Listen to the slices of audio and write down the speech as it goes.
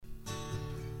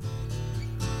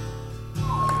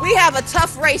have a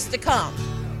tough race to come.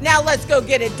 Now let's go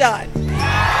get it done.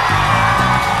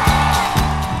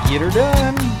 Get her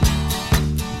done.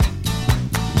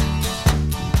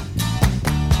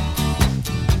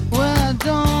 Well, I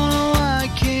don't know why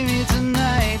I came here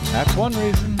tonight. That's one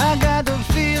reason. I got the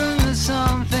feeling that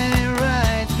something ain't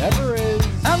right. Never is.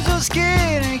 I'm so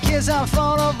scared in case I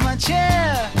fall off my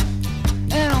chair.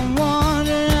 And I'm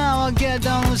wondering how I'll get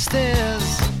down the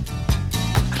stairs.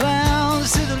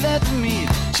 Clowns to the left of me,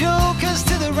 jokers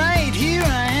to the right. Here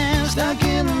I am, stuck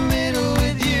in the middle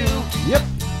with you. Yep.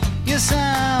 Yes,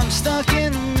 I'm stuck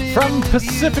in the middle From with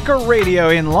Pacifica Radio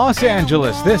in Los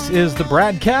Angeles, this is the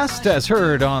BradCast, as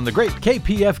heard on the great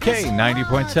KPFK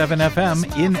 90.7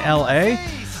 FM in LA,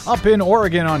 up in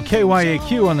Oregon on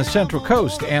KYAQ on the Central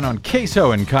Coast, and on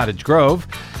Queso in Cottage Grove,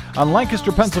 on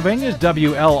Lancaster, Pennsylvania's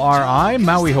WLRI,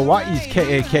 Maui, Hawaii's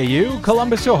KAKU,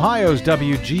 Columbus, Ohio's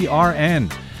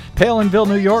WGRN, Palinville,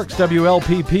 New York's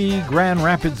WLPP, Grand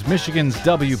Rapids, Michigan's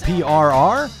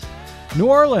WPRR, New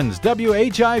Orleans,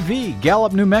 WHIV,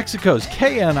 Gallup, New Mexico's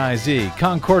KNIZ,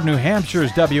 Concord, New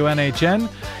Hampshire's WNHN,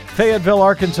 Fayetteville,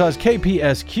 Arkansas's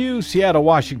KPSQ, Seattle,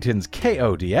 Washington's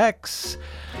KODX,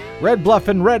 Red Bluff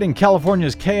and Redding,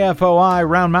 California's KFOI,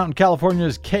 Round Mountain,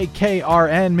 California's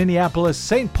KKRN, Minneapolis,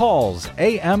 St. Paul's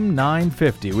AM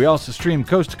 950. We also stream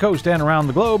coast to coast and around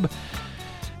the globe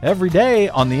every day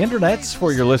on the internets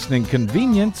for your listening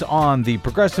convenience on the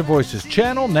Progressive Voices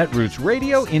channel, Netroots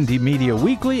Radio, Indie Media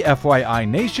Weekly, FYI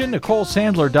Nation,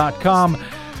 NicoleSandler.com,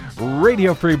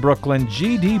 Radio Free Brooklyn,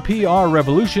 GDPR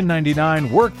Revolution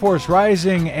 99, Workforce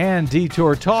Rising, and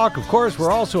Detour Talk. Of course,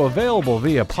 we're also available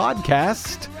via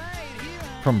podcast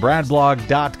from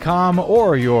bradblog.com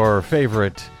or your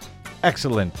favorite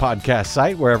excellent podcast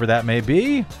site, wherever that may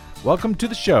be. Welcome to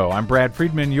the show. I'm Brad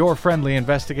Friedman, your friendly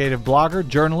investigative blogger,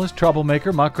 journalist,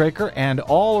 troublemaker, muckraker, and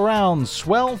all-around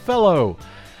swell fellow.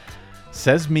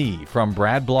 Says me from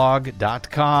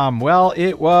bradblog.com. Well,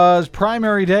 it was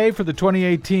primary day for the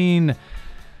 2018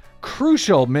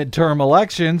 crucial midterm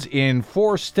elections in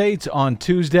 4 states on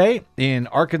Tuesday. In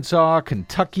Arkansas,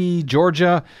 Kentucky,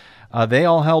 Georgia, they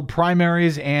all held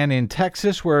primaries, and in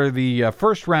Texas, where the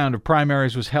first round of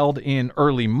primaries was held in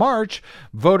early March,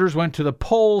 voters went to the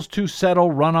polls to settle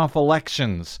runoff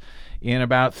elections in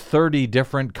about 30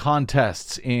 different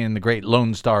contests in the great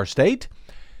Lone Star State.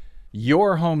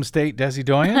 Your home state, Desi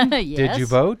Doyen, Yes. Did you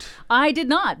vote? I did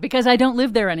not, because I don't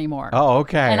live there anymore. Oh,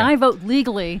 okay. And I vote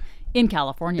legally in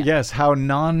California. Yes, how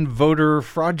non-voter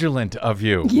fraudulent of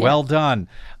you. Yes. Well done.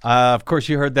 Of course,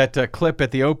 you heard that clip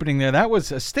at the opening there. That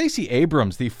was Stacey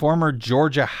Abrams, the former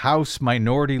Georgia House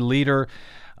Minority Leader,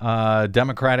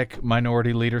 Democratic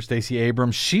Minority Leader Stacey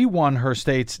Abrams. She won her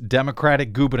state's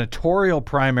Democratic gubernatorial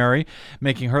primary,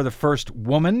 making her the first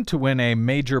woman to win a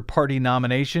major party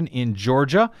nomination in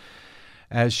Georgia,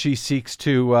 as she seeks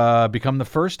to become the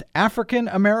first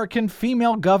African-American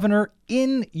female governor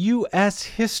in U.S.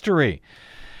 history.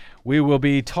 We will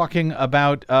be talking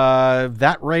about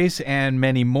that race and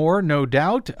many more, no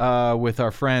doubt, with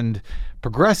our friend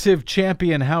progressive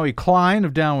champion Howie Klein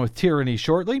of Down with Tyranny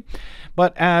shortly.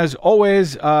 But as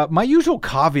always, my usual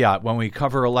caveat when we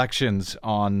cover elections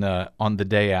on the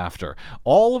day after.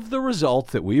 All of the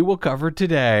results that we will cover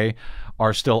today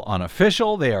are still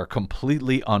unofficial. They are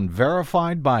completely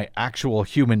unverified by actual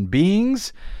human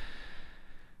beings.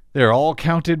 They're all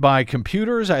counted by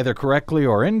computers, either correctly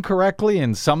or incorrectly.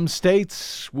 In some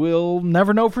states, we'll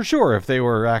never know for sure if they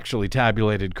were actually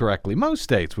tabulated correctly. Most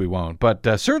states we won't, but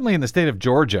certainly in the state of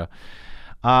Georgia.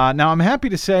 Now, I'm happy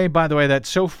to say, by the way, that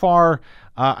so far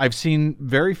I've seen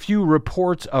very few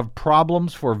reports of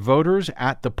problems for voters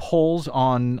at the polls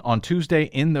on Tuesday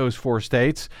in those 4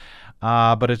 states.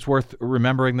 But it's worth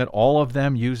remembering that all of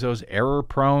them use those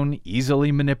error-prone,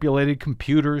 easily manipulated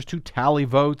computers to tally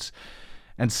votes.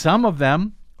 And some of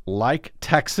them, like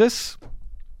Texas,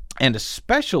 and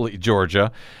especially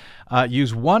Georgia,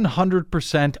 use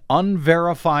 100%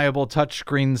 unverifiable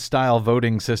touchscreen-style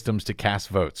voting systems to cast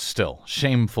votes still,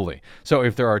 shamefully. So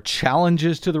if there are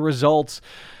challenges to the results,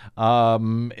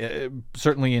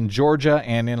 certainly in Georgia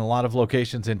and in a lot of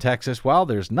locations in Texas, well,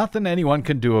 there's nothing anyone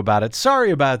can do about it.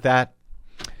 Sorry about that.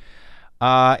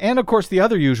 And, of course, the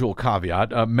other usual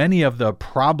caveat, many of the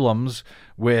problems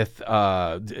with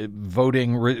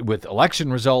voting, with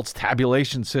election results,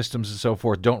 tabulation systems, and so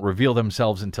forth don't reveal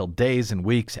themselves until days and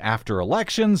weeks after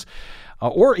elections,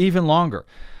 or even longer.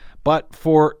 But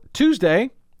for Tuesday,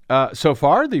 so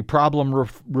far, the problem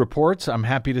reports, I'm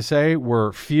happy to say,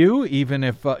 were few, even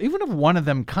if one of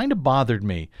them kind of bothered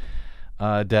me,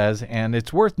 Des, and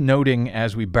it's worth noting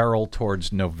as we barrel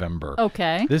towards November.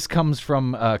 Okay. This comes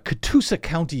from Catoosa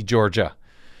County, Georgia.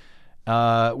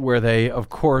 where they, of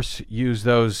course, use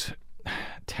those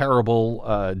terrible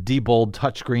debold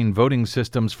touchscreen voting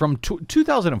systems from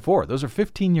 2004. Those are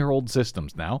 15-year-old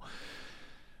systems now.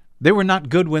 They were not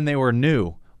good when they were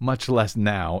new, much less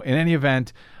now. In any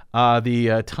event,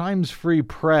 the Times Free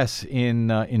Press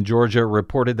in Georgia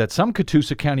reported that some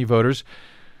Catoosa County voters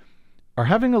are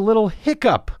having a little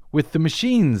hiccup with the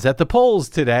machines at the polls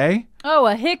today. Oh,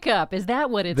 a hiccup. Is that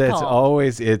what it's That's called?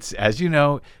 always, it's, as you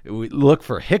know, we look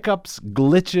for hiccups,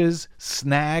 glitches,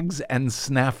 snags, and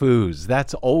snafus.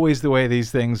 That's always the way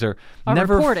these things are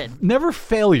never reported. Never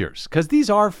failures, because these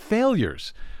are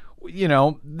failures. You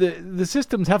know, the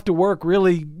systems have to work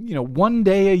really, one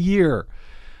day a year,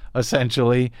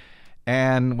 essentially.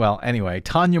 And, well, anyway,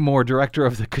 Tanya Moore, director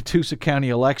of the Catoosa County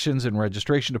Elections and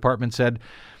Registration Department, said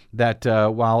that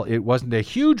while it wasn't a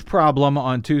huge problem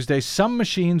on Tuesday, some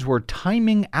machines were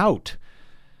timing out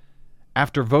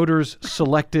after voters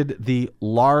selected the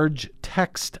large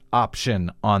text option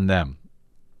on them.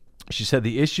 She said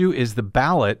the issue is the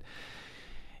ballot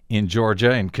in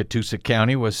Georgia in Catoosa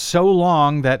County was so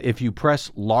long that if you press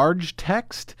large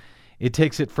text, it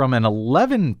takes it from an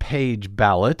 11-page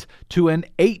ballot to an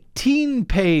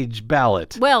 18-page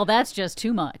ballot. Well, that's just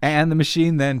too much. And the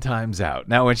machine then times out.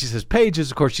 Now, when she says pages,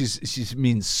 of course, she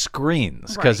means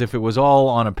screens. Because if it was all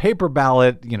on a paper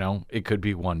ballot, it could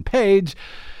be one page.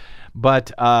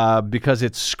 But because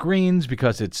it's screens,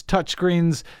 because it's touch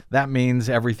screens, that means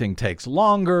everything takes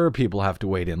longer. People have to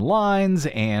wait in lines.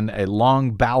 And a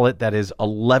long ballot that is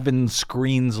 11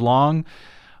 screens long,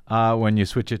 when you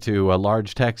switch it to a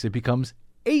large text, it becomes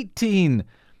 18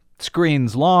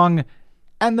 screens long,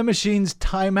 and the machines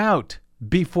time out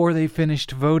before they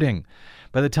finished voting.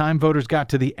 By the time voters got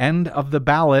to the end of the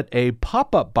ballot, a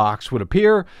pop-up box would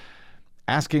appear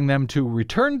asking them to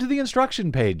return to the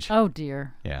instruction page. Oh,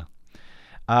 dear. Yeah.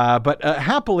 But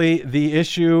happily, the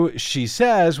issue, she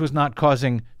says, was not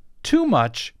causing too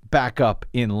much backup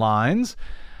in lines.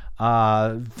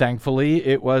 Thankfully,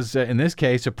 it was, in this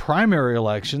case, a primary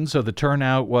election, so the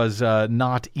turnout was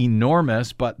not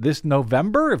enormous. But this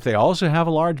November, if they also have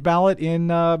a large ballot in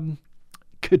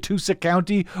Catoosa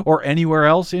County or anywhere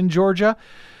else in Georgia,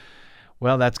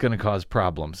 well, that's going to cause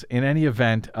problems. In any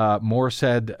event, Moore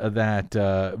said that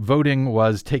voting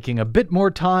was taking a bit more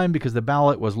time because the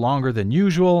ballot was longer than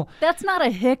usual. That's not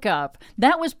a hiccup.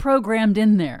 That was programmed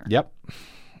in there. Yep.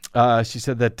 She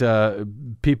said that the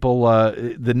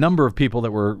number of people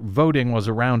that were voting was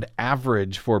around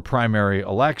average for primary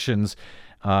elections.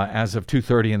 As of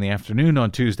 2:30 in the afternoon on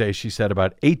Tuesday, she said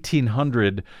about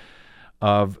 1,800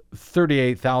 of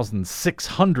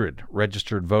 38,600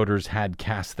 registered voters had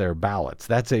cast their ballots.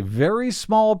 That's a very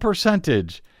small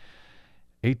percentage.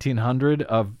 1,800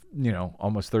 of,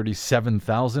 almost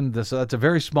 37,000. So that's a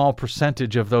very small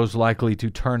percentage of those likely to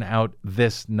turn out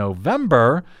this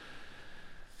November,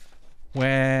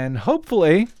 when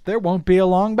hopefully there won't be a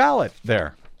long ballot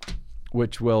there,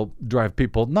 which will drive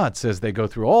people nuts as they go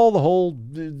through all the whole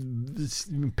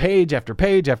page after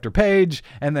page after page,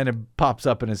 and then it pops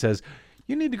up and it says,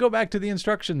 you need to go back to the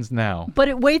instructions now. But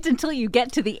it waits until you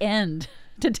get to the end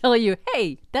to tell you,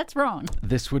 hey, that's wrong.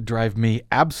 This would drive me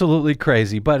absolutely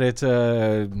crazy, but it's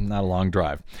not a long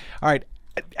drive. All right.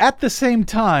 At the same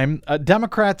time,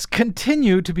 Democrats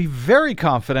continue to be very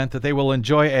confident that they will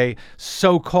enjoy a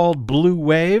so-called blue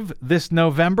wave this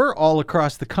November all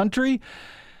across the country.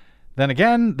 Then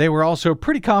again, they were also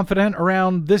pretty confident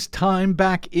around this time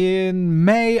back in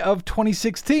May of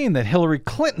 2016 that Hillary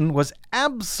Clinton was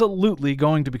absolutely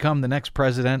going to become the next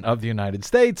president of the United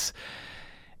States,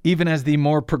 even as the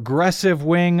more progressive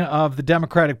wing of the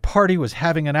Democratic Party was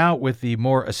having it out with the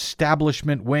more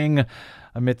establishment wing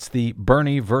amidst the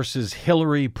Bernie versus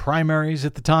Hillary primaries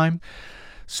at the time.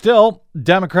 Still,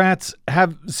 Democrats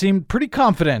have seemed pretty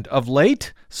confident of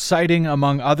late, citing,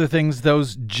 among other things,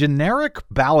 those generic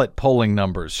ballot polling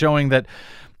numbers showing that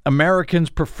Americans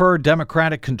prefer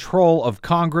Democratic control of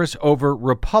Congress over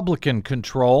Republican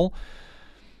control.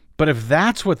 But if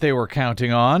that's what they were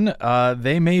counting on,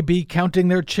 they may be counting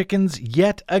their chickens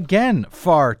yet again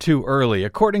far too early.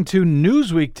 According to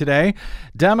Newsweek today,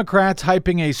 Democrats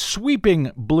hyping a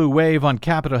sweeping blue wave on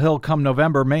Capitol Hill come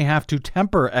November may have to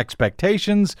temper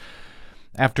expectations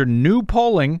after new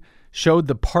polling showed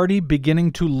the party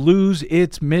beginning to lose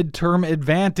its midterm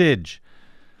advantage.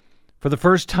 For the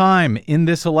first time in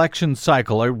this election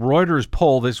cycle, a Reuters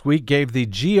poll this week gave the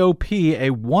GOP a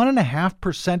 1.5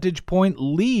 percentage point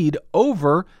lead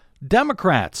over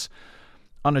Democrats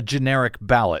on a generic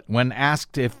ballot. When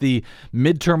asked if the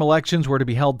midterm elections were to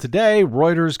be held today,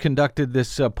 Reuters conducted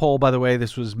this poll. By the way,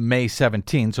 this was May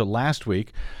 17, so last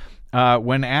week.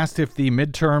 When asked if the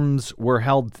midterms were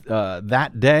held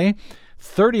that day,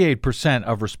 38%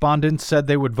 of respondents said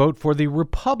they would vote for the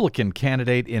Republican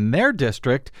candidate in their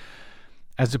district,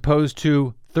 as opposed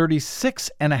to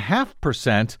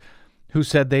 36.5% who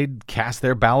said they'd cast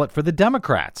their ballot for the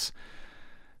Democrats.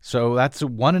 So that's a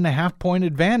 1.5-point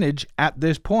advantage at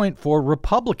this point for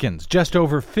Republicans. Just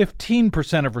over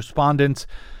 15% of respondents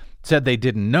said they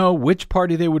didn't know which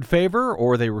party they would favor,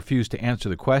 or they refused to answer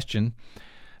the question.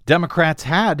 Democrats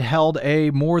had held a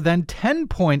more than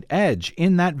 10-point edge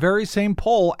in that very same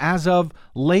poll as of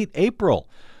late April.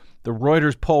 The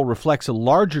Reuters poll reflects a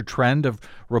larger trend of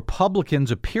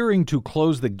Republicans appearing to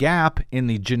close the gap in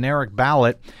the generic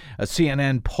ballot. A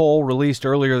CNN poll released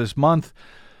earlier this month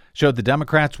showed the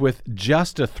Democrats with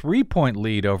just a 3-point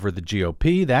lead over the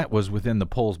GOP. That was within the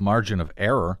poll's margin of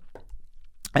error.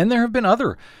 And there have been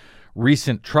other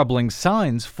recent troubling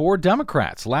signs for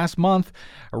Democrats. Last month,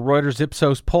 a Reuters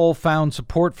Ipsos poll found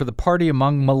support for the party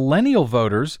among millennial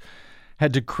voters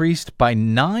had decreased by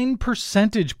 9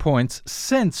 percentage points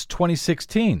since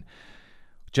 2016.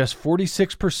 Just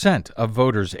 46% of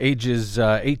voters ages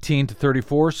 18 to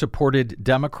 34 supported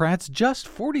Democrats. Just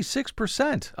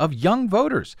 46% of young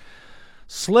voters.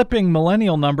 Slipping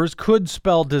millennial numbers could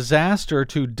spell disaster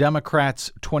to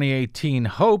Democrats' 2018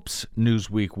 hopes,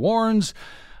 Newsweek warns,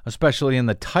 especially in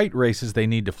the tight races they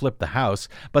need to flip the House.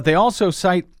 But they also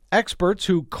cite experts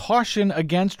who caution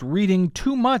against reading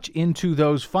too much into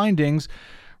those findings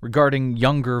regarding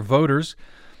younger voters.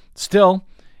 Still,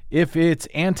 if it's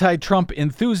anti-Trump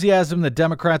enthusiasm that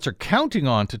Democrats are counting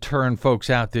on to turn folks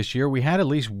out this year, we had at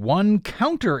least one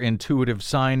counterintuitive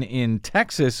sign in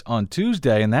Texas on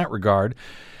Tuesday in that regard.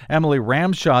 Emily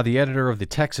Ramshaw, the editor of the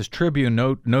Texas Tribune,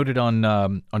 noted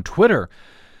on Twitter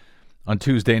on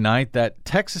Tuesday night that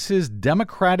Texas's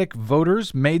Democratic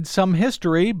voters made some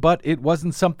history, but it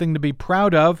wasn't something to be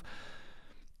proud of.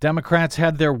 Democrats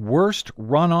had their worst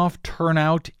runoff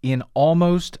turnout in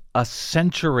almost a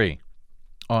century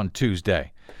on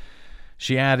Tuesday.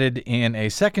 She added in a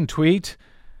second tweet,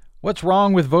 "What's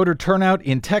wrong with voter turnout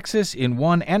in Texas? In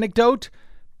one anecdote,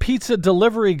 pizza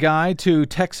delivery guy to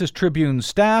Texas Tribune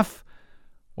staff.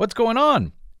 What's going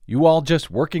on? You all just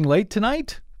working late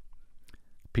tonight?"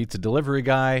 Pizza delivery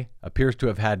guy appears to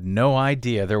have had no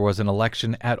idea there was an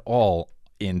election at all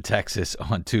in Texas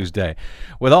on Tuesday.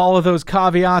 With all of those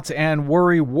caveats and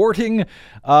worry-warting,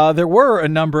 there were a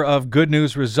number of good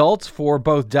news results for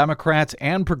both Democrats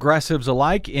and progressives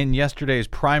alike in yesterday's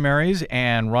primaries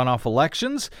and runoff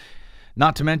elections,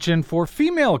 not to mention for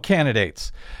female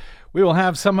candidates. We will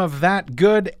have some of that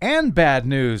good and bad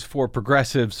news for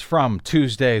progressives from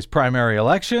Tuesday's primary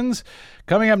elections.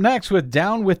 Coming up next with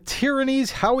Down with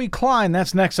Tyranny's Howie Klein.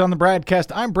 That's next on the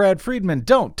BradCast. I'm Brad Friedman.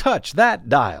 Don't touch that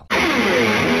dial.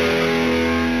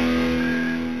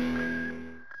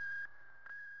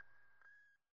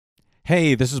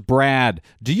 Hey, this is Brad.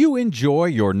 Do you enjoy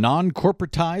your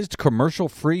non-corporatized,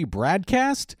 commercial-free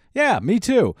BradCast? Yeah, me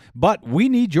too. But we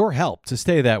need your help to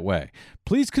stay that way.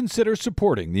 Please consider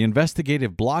supporting the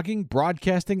investigative blogging,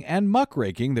 broadcasting, and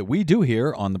muckraking that we do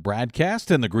here on the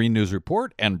BradCast and the Green News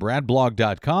Report and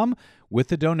bradblog.com with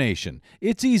a donation.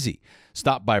 It's easy.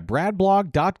 Stop by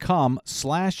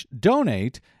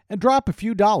bradblog.com/donate and drop a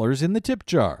few dollars in the tip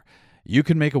jar. You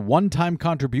can make a one-time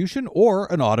contribution or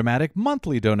an automatic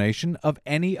monthly donation of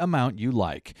any amount you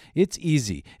like. It's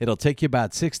easy. It'll take you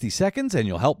about 60 seconds, and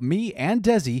you'll help me and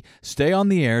Desi stay on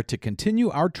the air to continue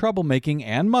our troublemaking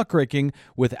and muckraking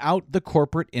without the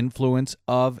corporate influence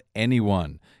of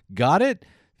anyone. Got it?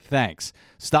 Thanks.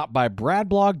 Stop by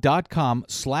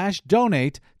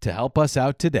bradblog.com/donate to help us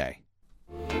out today.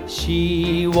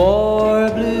 She wore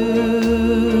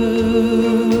blue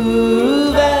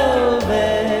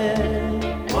velvet.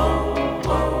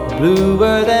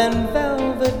 Bluer than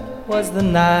velvet was the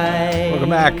night. Welcome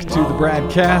back to the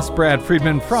BradCast. Brad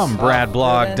Friedman from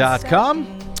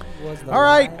bradblog.com. All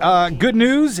right, good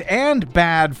news and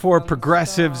bad for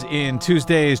progressives in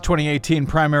Tuesday's 2018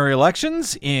 primary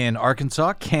elections in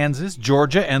Arkansas, Kansas,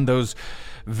 Georgia, and those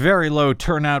very low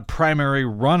turnout primary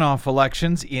runoff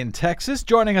elections in Texas.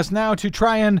 Joining us now to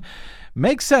try and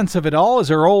make sense of it all is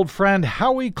our old friend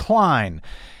Howie Klein.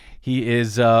 He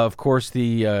is, of course,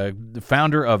 the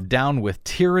founder of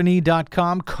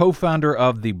DownWithTyranny.com, co-founder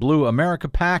of the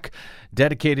BlueAmericaPAC,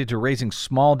 dedicated to raising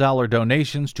small dollar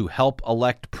donations to help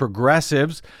elect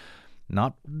progressives,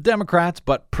 not Democrats,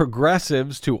 but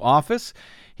progressives to office.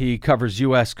 He covers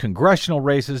U.S. congressional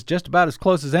races just about as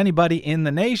close as anybody in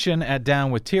the nation at Down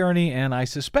with Tyranny, and I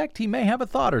suspect he may have a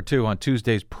thought or two on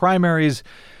Tuesday's primaries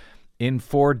in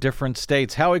 4 different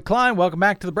states. Howie Klein, welcome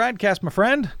back to the BradCast, my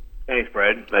friend. Thanks,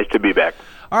 Brad. Nice to be back.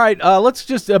 All right, let's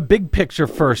just a big picture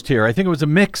first here. I think it was a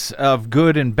mix of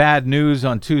good and bad news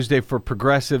on Tuesday for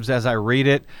progressives as I read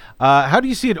it. How do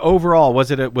you see it overall?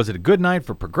 Was it a good night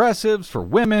for progressives, for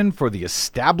women, for the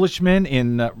establishment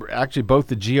in actually both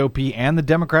the GOP and the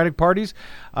Democratic parties?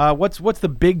 What's the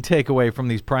big takeaway from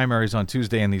these primaries on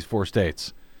Tuesday in these 4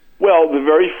 states? Well, the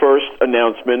very first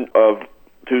announcement of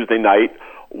Tuesday night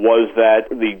was that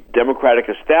the Democratic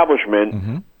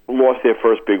establishment lost their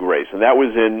first big race, and that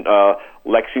was in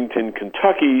Lexington,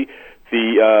 Kentucky,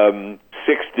 the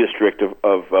 6th district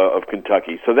of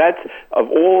Kentucky. So that's, of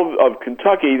all of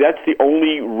Kentucky, that's the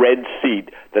only red seat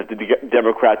that the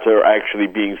Democrats are actually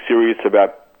being serious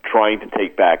about trying to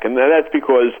take back. And that's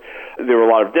because there were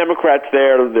a lot of Democrats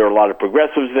there are a lot of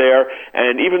progressives there,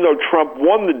 and even though Trump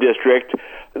won the district,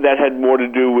 that had more to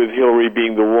do with Hillary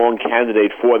being the wrong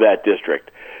candidate for that district.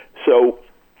 So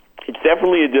it's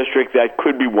definitely a district that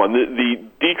could be won. The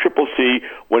DCCC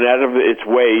went out of its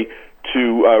way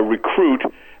to recruit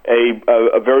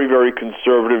a very, very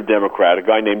conservative Democrat, a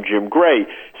guy named Jim Gray.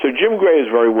 So Jim Gray is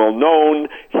very well known.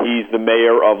 He's the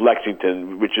mayor of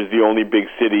Lexington, which is the only big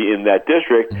city in that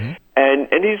district, and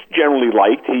he's generally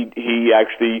liked. He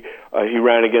actually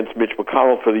ran against Mitch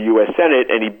McConnell for the U.S. Senate,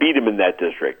 and he beat him in that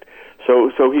district.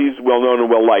 So he's well known and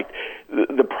well liked.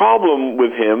 The problem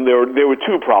with him, there were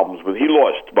 2 problems with. He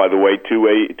lost, by the way,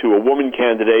 to a woman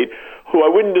candidate who I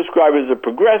wouldn't describe as a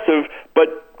progressive, but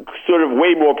sort of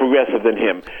way more progressive than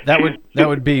him. That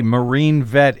would be Marine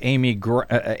vet Amy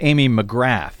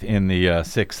McGrath in the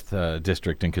 6th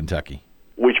district in Kentucky.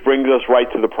 Which brings us right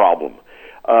to the problem.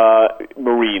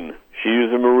 Marine. She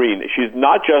is a Marine. She's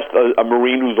not just a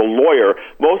Marine who's a lawyer.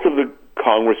 Most of the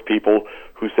Congress people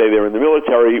who say they're in the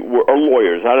military are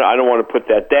lawyers. I don't want to put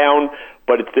that down,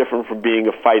 but it's different from being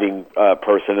a fighting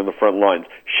person in the front lines.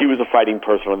 She was a fighting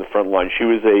person on the front line. She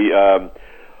was a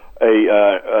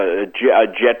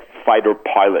jet fighter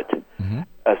pilot.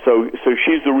 So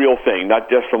she's the real thing, not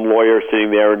just some lawyer sitting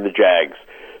there in the JAGs.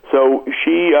 So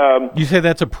she... you say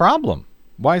that's a problem.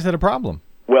 Why is that a problem?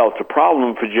 Well, it's a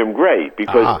problem for Jim Gray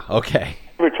because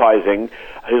advertising,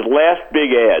 his last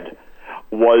big ad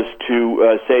was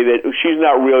to say that she's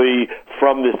not really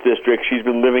from this district. She's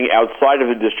been living outside of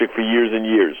the district for years and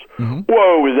years.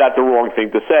 Whoa, is that the wrong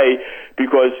thing to say?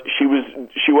 Because she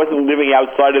wasn't living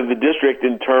outside of the district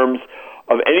in terms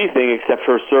of anything except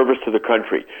her service to the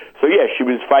country. So yeah, she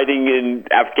was fighting in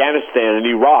Afghanistan and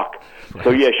Iraq.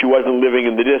 So yeah, she wasn't living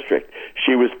in the district.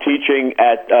 She was teaching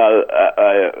at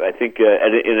I think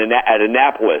at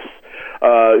Annapolis.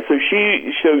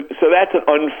 So that's an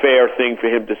unfair thing for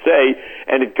him to say,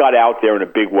 and it got out there in a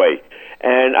big way.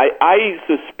 And I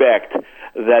suspect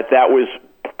that was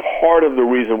part of the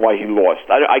reason why he lost.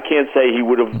 I can't say he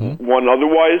would have won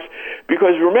otherwise,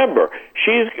 because remember,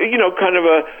 she's kind of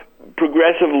a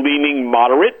progressive-leaning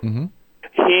moderate.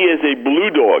 He is a blue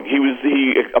dog. He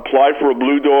applied for a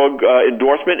blue dog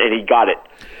endorsement, and he got it.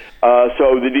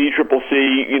 So the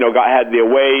DCCC, had their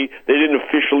way. They didn't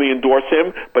officially endorse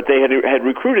him, but they had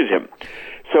recruited him.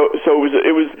 So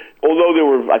it was although there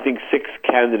were, I think, 6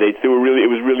 candidates, it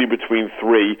was really between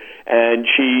 3, and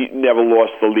she never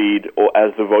lost the lead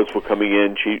as the votes were coming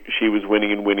in. She was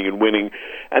winning and winning and winning,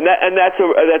 and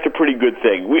that's a pretty good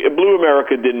thing. Blue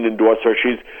America didn't endorse her.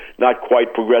 She's not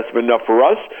quite progressive enough for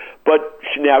us, but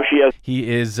now she has.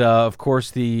 He is, of course,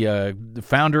 the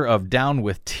founder of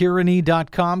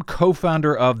DownWithTyranny.com,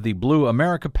 co-founder of the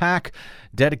BlueAmericaPAC,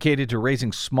 dedicated to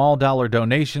raising small dollar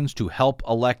donations to help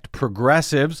elect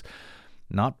progressives,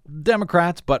 not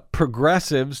Democrats, but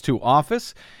progressives to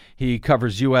office. He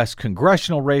covers U.S.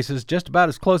 congressional races just about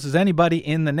as close as anybody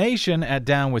in the nation at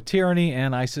Down with Tyranny,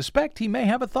 and I suspect he may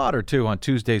have a thought or two on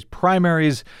Tuesday's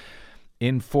primaries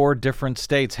in 4 different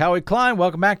states. Howie Klein,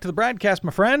 welcome back to the BradCast,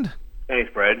 my friend.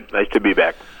 Thanks, Brad. Nice to be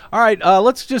back. All right,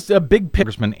 let's just a big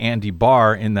Congressman Andy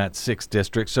Barr in that 6th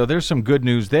district. So there's some good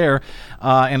news there.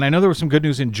 And I know there was some good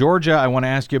news in Georgia I want to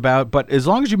ask you about. But as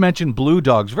long as you mentioned blue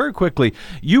dogs, very quickly,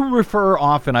 you refer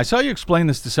often, I saw you explain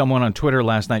this to someone on Twitter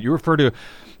last night. You refer to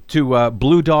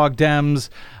blue dog Dems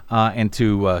and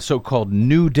to so-called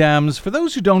new Dems. For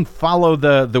those who don't follow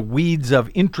the weeds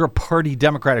of intra-party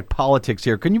Democratic politics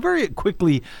here, can you very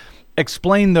quickly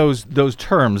explain those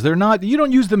terms? They're not. You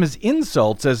don't use them as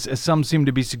insults, as some seem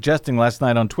to be suggesting last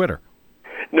night on Twitter.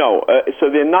 No, so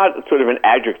they're not sort of an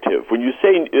adjective. When you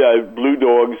say blue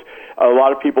dogs, a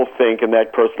lot of people think, and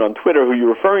that person on Twitter who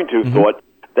you're referring to thought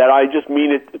that I just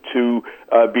mean it to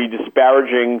be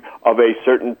disparaging of a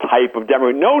certain type of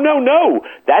Democrat. No.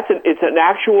 It's an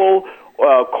actual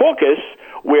caucus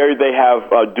where they have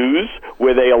dues,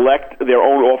 where they elect their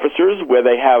own officers, where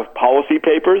they have policy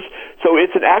papers. So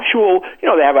it's an actual,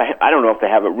 they have I don't know if they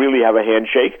really have a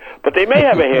handshake, but they may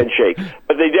have a handshake,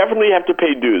 but they definitely have to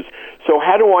pay dues. So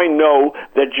how do I know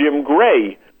that Jim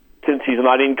Gray, since he's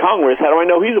not in Congress, how do I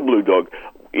know he's a blue dog?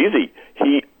 Easy.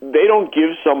 They don't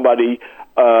give somebody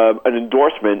an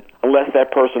endorsement unless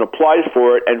that person applies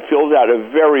for it and fills out a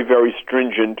very, very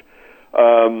stringent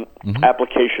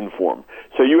application form.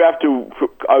 So you have to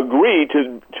agree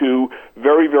to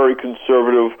very, very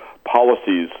conservative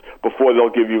policies before they'll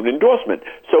give you an endorsement.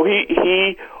 So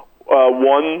he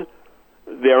won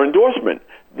their endorsement.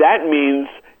 That means,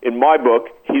 in my book,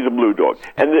 he's a blue dog.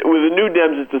 And with the New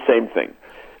Dems, it's the same thing.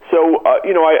 So,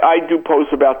 I do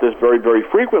posts about this very, very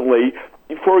frequently.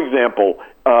 For example,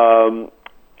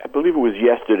 I believe it was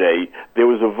yesterday, there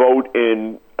was a vote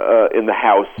in the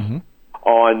House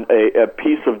on a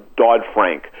piece of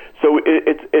Dodd-Frank. So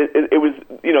it was,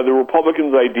 the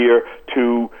Republicans' idea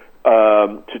to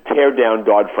tear down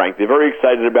Dodd-Frank. They're very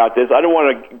excited about this. I don't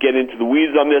want to get into the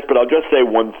weeds on this, but I'll just say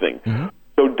one thing.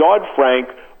 So Dodd-Frank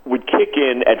would kick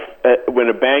in at when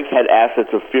a bank had assets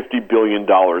of $50 billion.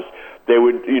 They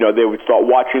would start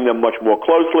watching them much more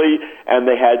closely, and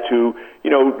they had to,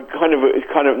 kind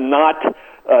of not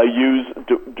use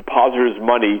depositors'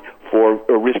 money for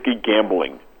risky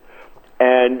gambling.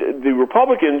 And the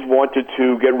Republicans wanted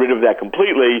to get rid of that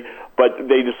completely, but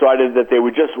they decided that they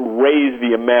would just raise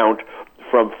the amount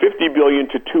from $50 billion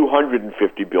to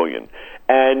 $250 billion.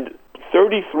 And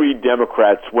 33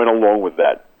 Democrats went along with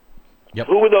that. Yep.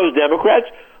 Who were those Democrats?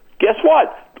 Guess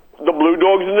what? The Blue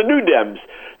Dogs and the New Dems.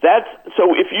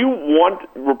 So if you want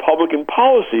Republican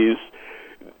policies,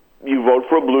 you vote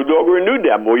for a Blue Dog or a New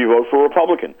Dem, or you vote for a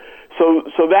Republican. So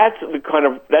that's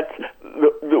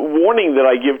the warning that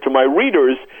I give to my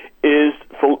readers is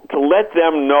to let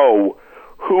them know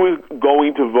who is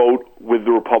going to vote with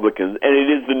the Republicans, and it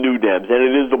is the New Dems, and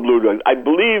it is the Blue Dogs. I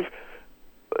believe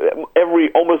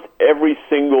almost every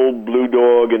single Blue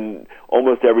Dog and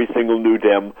almost every single New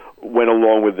Dem went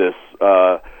along with this.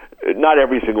 Not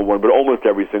every single one, but almost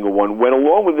every single one went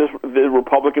along with the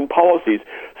Republican policies.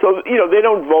 So, they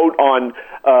don't vote on,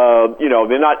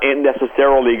 they're not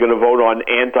necessarily going to vote on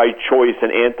anti-choice and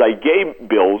anti-gay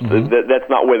bills. That's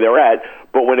not where they're at.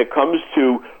 But when it comes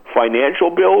to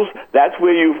financial bills,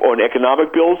 on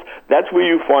economic bills, that's where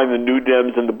you find the New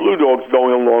Dems and the Blue Dogs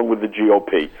going along with the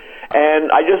GOP. And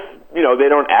I just, they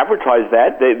don't advertise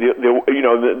that.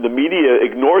 The media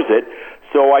ignores it.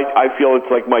 So I feel it's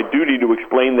like my duty to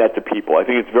explain that to people. I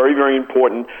think it's very, very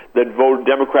important that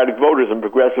Democratic voters and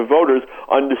progressive voters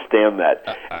understand that,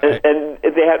 and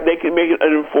they can make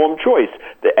an informed choice.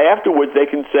 Afterwards, they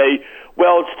can say,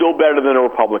 "Well, it's still better than a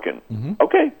Republican."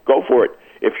 Okay, go for it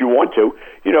if you want to.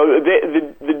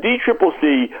 The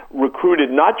DCCC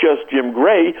recruited not just Jim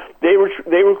Gray; they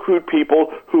recruit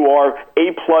people who are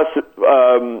A+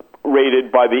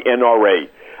 rated by the NRA.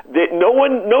 No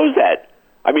one knows that.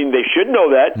 I mean, they should know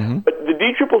that, but the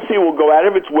DCCC will go out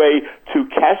of its way to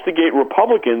castigate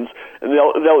Republicans, and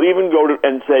they'll even go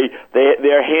and say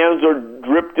their hands are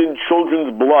dripped in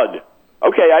children's blood.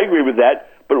 Okay, I agree with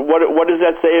that, but what does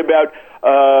that say about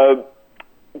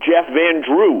Jeff Van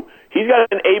Drew? He's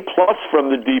got an A+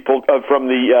 from the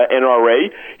NRA.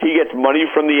 He gets money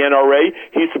from the NRA.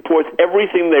 He supports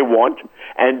everything they want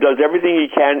and does everything he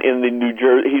can in the New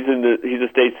Jersey. He's a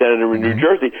state senator in New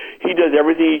Jersey. He does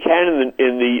everything he can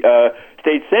in the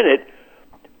state Senate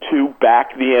to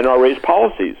back the NRA's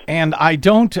policies. And I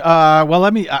don't,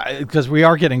 let me, because we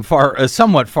are getting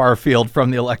somewhat far afield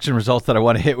from the election results that I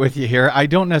want to hit with you here. I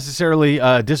don't necessarily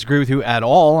disagree with you at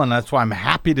all, and that's why I'm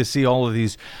happy to see all of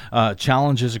these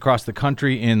challenges across the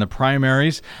country in the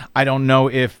primaries. I don't know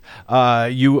if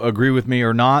you agree with me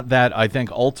or not, that I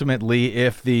think ultimately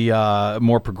if the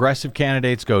more progressive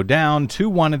candidates go down to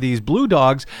one of these Blue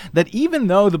Dogs, that even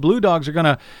though the Blue Dogs are going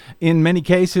to, in many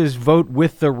cases, vote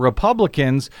with the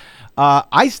Republicans,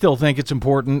 I still think it's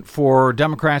important for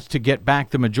Democrats to get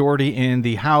back the majority in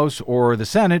the House or the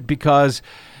Senate, because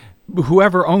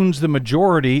whoever owns the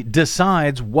majority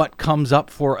decides what comes up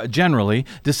for a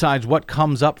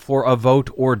vote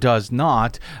or does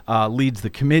not, leads the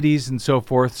committees and so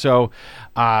forth. So,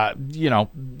 I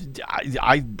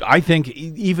think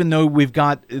even though we've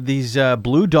got these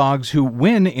Blue Dogs who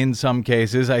win in some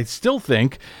cases, I still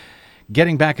think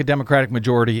getting back a Democratic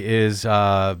majority is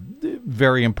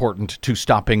very important to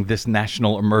stopping this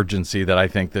national emergency that I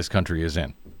think this country is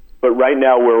in. But right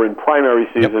now we're in primary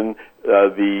season.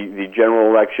 Yep. The general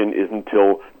election is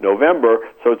until November,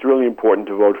 so it's really important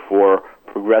to vote for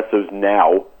progressives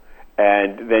now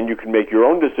And then you can make your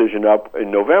own decision up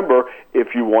in November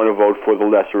if you want to vote for the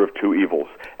lesser of two evils.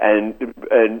 And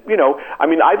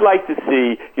I'd like to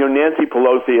see, Nancy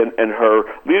Pelosi and her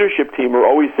leadership team are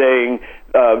always saying,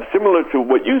 similar to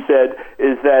what you said,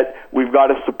 is that we've got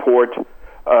to support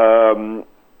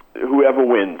whoever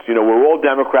wins. We're all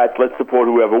Democrats, let's support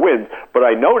whoever wins. But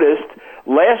I noticed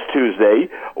last Tuesday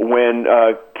when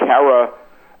Kara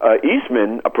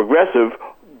Eastman, a progressive,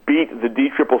 beat the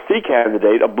DCCC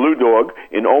candidate, a blue dog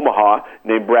in Omaha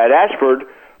named Brad Ashford.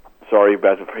 Sorry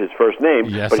about his first name,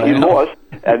 yes, but he lost,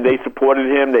 and they supported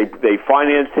him. They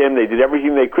financed him. They did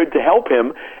everything they could to help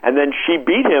him, and then she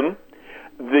beat him.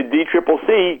 The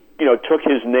DCCC, took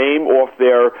his name off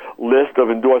their list of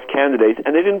endorsed candidates,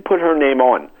 and they didn't put her name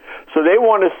on. So they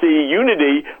want to see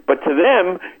unity, but to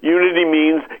them, unity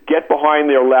means get behind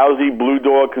their lousy blue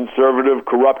dog, conservative,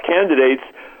 corrupt candidates.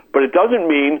 But it doesn't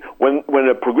mean when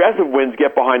a progressive wins,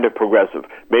 get behind a progressive.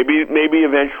 Maybe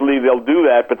eventually they'll do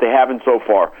that, but they haven't so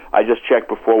far. I just checked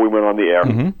before we went on the air.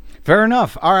 Mm-hmm. Fair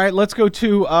enough. All right, let's go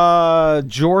to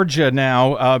Georgia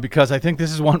now, because I think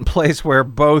this is one place where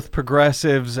both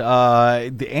progressives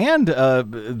and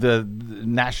the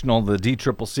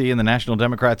DCCC and the National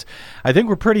Democrats, I think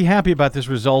we're pretty happy about this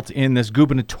result in this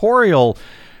gubernatorial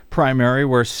primary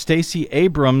where Stacey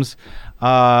Abrams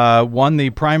won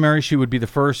the primary. She would be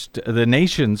the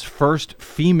nation's first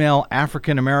female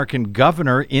African-American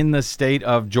governor in the state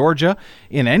of Georgia,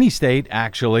 in any state,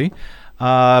 actually.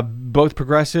 Both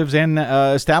progressives and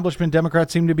establishment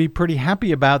Democrats seem to be pretty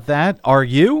happy about that. Are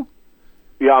you?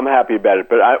 Yeah, I'm happy about it.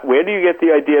 But where do you get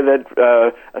the idea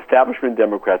that establishment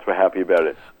Democrats were happy about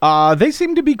it? They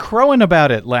seemed to be crowing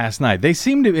about it last night. They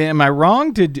seemed to. Am I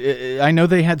wrong? I know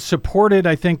they had supported,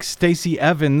 I think, Stacey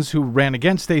Evans, who ran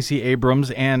against Stacey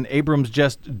Abrams, and Abrams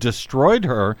just destroyed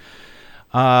her.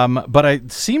 But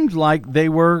it seemed like they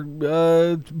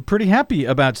were pretty happy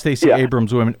about Stacey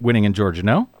Abrams winning in Georgia.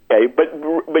 No? Okay,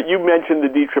 but you mentioned the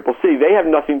DCCC. They have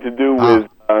nothing to do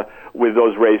with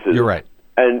those races. You're right.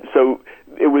 And so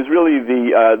it was really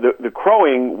the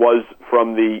crowing was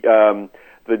from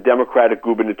the Democratic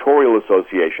Gubernatorial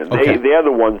Association. Okay. They're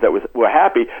the ones that were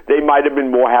happy. They might have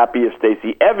been more happy if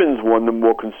Stacey Evans won, the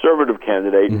more conservative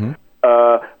candidate,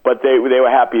 but they were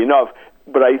happy enough.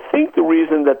 But I think the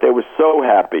reason that they were so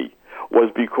happy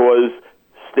was because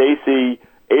Stacey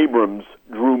Abrams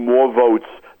drew more votes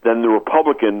than the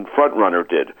Republican frontrunner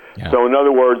did. Yeah. So in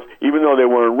other words, even though they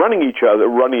weren't running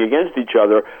against each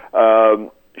other,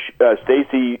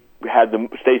 Stacey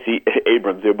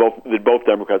Abrams. They're both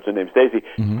Democrats. Their name Stacey.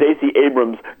 Mm-hmm. Stacey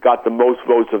Abrams got the most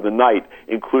votes of the night,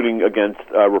 including against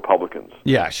Republicans.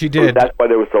 Yeah, she did. So that's why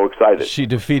they were so excited. She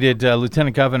defeated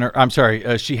Lieutenant Governor. I'm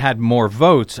sorry. She had more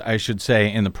votes, I should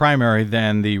say, in the primary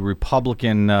than the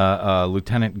Republican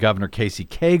Lieutenant Governor Casey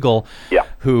Cagle,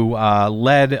 who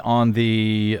led on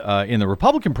in the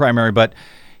Republican primary, but.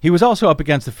 He was also up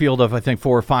against the field of, I think,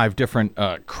 4 or 5 different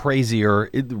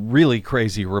really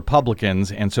crazy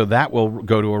Republicans, and so that will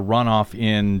go to a runoff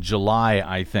in July,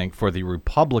 I think, for the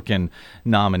Republican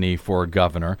nominee for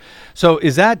governor. So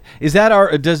does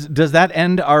that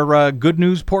end our good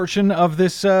news portion of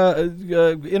this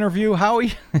interview,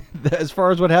 Howie, as far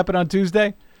as what happened on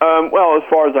Tuesday? Well, as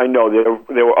far as I know,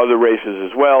 there were other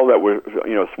races as well that were,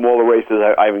 smaller races.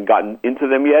 I haven't gotten into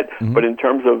them yet, but in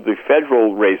terms of the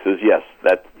federal races, yes,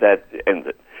 that ends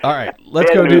it. All right,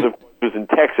 let's go to. It was in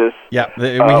Texas,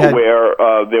 where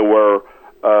there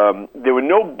were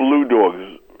no blue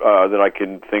dogs that I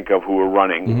can think of who were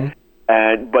running. Mm-hmm.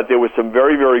 But there were some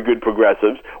very, very good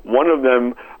progressives. One of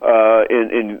them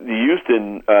in the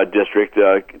Houston district,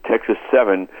 Texas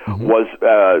 7, was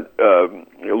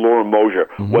Laura Mosier,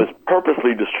 was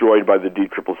purposely destroyed by the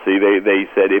DCCC. They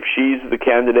said, if she's the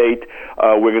candidate,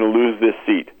 we're going to lose this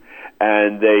seat.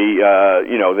 And they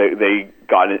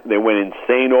got it. They went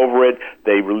insane over it.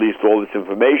 They released all this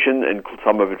information, and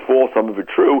some of it false, some of it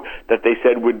true, that they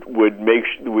said would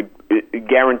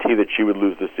guarantee that she would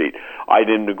lose the seat. I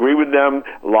didn't agree with them.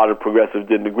 A lot of progressives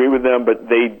didn't agree with them, but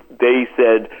they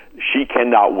said she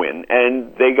cannot win,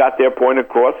 and they got their point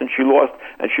across, and she lost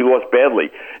badly.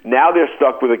 Now they're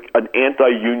stuck with an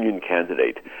anti-union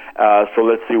candidate. So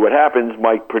let's see what happens.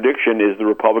 My prediction is the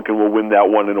Republican will win that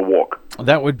one in a walk.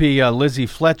 That would be Lizzie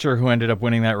Fletcher, who ended up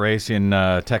winning that race in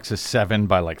Texas 7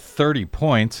 by like 30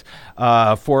 points.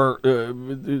 For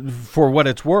what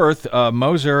it's worth,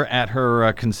 Moser at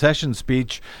her concession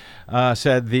speech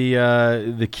said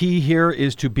the key here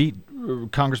is to beat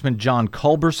Congressman John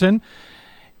Culberson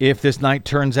If this night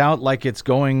turns out like it's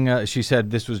going, she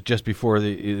said this was just before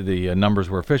the numbers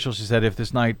were official. She said, if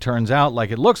this night turns out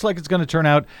like it looks like it's going to turn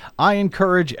out, I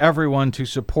encourage everyone to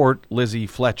support Lizzie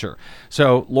Fletcher.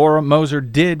 So Laura Moser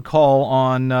did call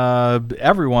on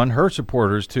everyone, her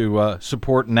supporters, to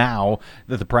support now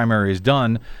that the primary is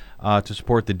done, to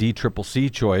support the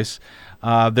DCCC choice.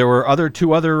 There were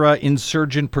two other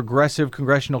insurgent progressive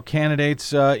congressional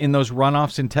candidates in those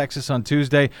runoffs in Texas on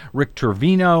Tuesday, Rick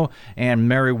Trevino and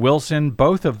Mary Wilson.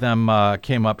 Both of them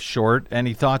came up short.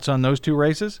 Any thoughts on those two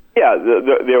races? Yeah,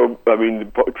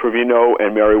 Trevino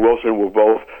and Mary Wilson were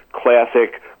both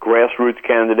classic grassroots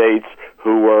candidates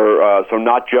who were, so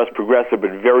not just progressive, but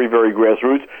very, very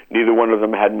grassroots. Neither one of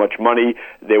them had much money.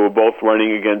 They were both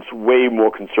running against way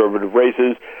more conservative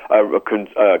races,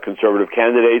 conservative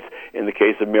candidates. In the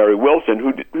case of Mary Wilson,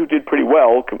 who did pretty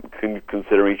well,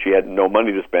 considering she had no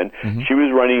money to spend, she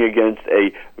was running against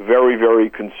a very, very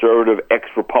conservative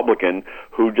ex-Republican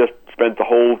who just spent the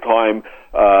whole time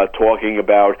talking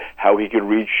about how he could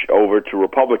reach over to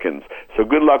Republicans. So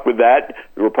good luck with that.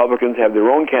 The Republicans have their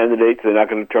own candidates. They're not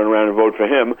going to turn around and vote for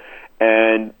him.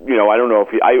 And, I don't know if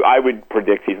I would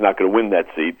predict he's not going to win that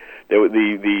seat.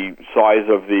 The size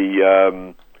of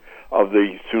the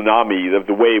tsunami, of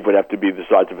the wave, would have to be the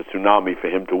size of a tsunami for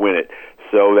him to win it.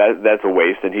 So that's a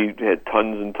waste, and he had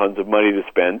tons and tons of money to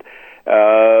spend.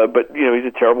 But, he's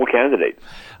a terrible candidate.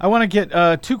 I want to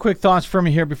get two quick thoughts from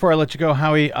you here before I let you go,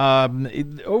 Howie.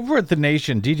 Over at The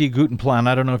Nation, D.D. Guttenplan,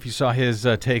 I don't know if you saw his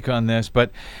take on this,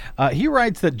 but he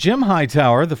writes that Jim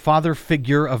Hightower, the father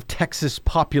figure of Texas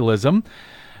populism,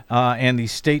 and the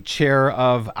state chair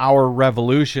of Our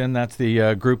Revolution, that's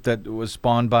the group that was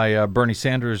spawned by Bernie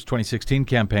Sanders' 2016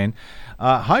 campaign.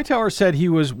 Hightower said he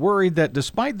was worried that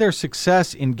despite their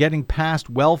success in getting past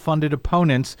well-funded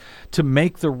opponents to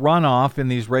make the runoff in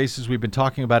these races we've been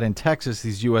talking about in Texas,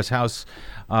 these U.S. House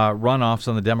runoffs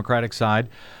on the Democratic side,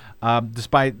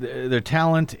 despite their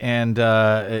talent and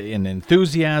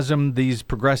enthusiasm, these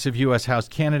progressive U.S. House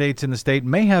candidates in the state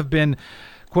may have been,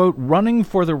 quote, running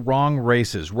for the wrong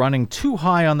races, running too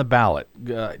high on the ballot.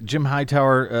 Jim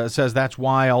Hightower says that's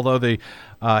why, although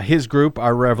his group,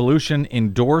 Our Revolution,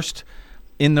 endorsed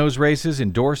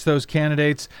those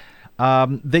candidates,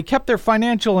 they kept their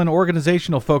financial and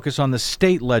organizational focus on the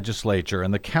state legislature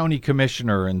and the county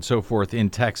commissioner and so forth in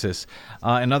Texas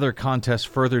and other contests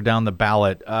further down the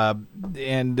ballot.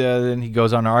 And then he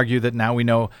goes on to argue that now we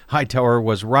know Hightower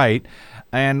was right.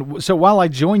 And so while I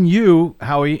join you,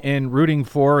 Howie, in rooting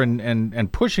for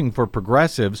and pushing for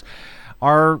progressives,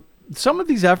 are some of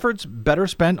these efforts better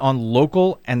spent on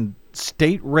local and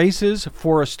state races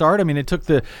for a start? I mean, it took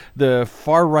the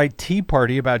far-right Tea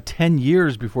Party about 10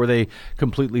 years before they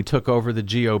completely took over the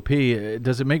GOP.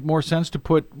 Does it make more sense to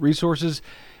put resources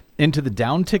into the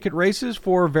down-ticket races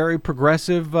for very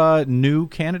progressive new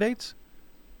candidates?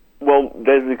 Well,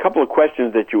 there's a couple of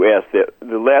questions that you asked there.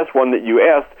 The last one that you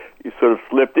asked, you sort of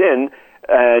slipped in,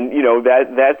 and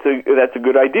that's a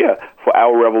good idea for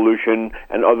Our Revolution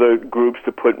and other groups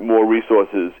to put more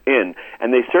resources in.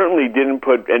 And they certainly didn't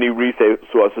put any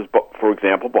resources, for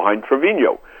example, behind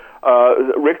Trevino,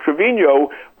 Rick Trevino.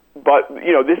 But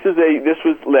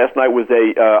last night was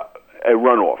a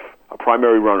runoff, a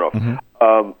primary runoff.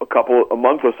 A couple of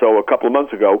months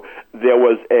ago, there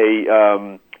was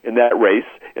in that race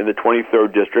in the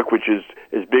 23rd district, which is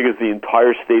as big as the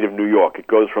entire state of New York. It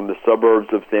goes from the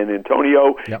suburbs of San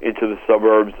Antonio into the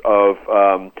suburbs of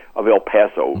El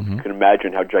Paso. You can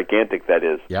imagine how gigantic that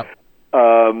is.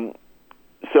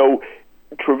 So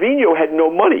Trevino had no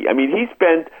money. I mean, he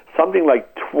spent something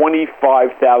like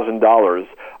 $25,000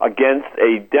 against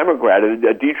a Democrat,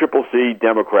 a DCCC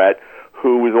Democrat,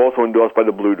 who was also endorsed by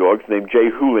the Blue Dogs, named Jay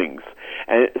Hoolings.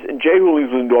 And Jay Hoolings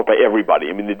was endorsed by everybody.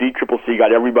 I mean, the DCCC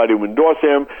got everybody to endorse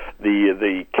him,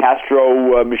 the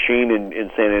Castro machine in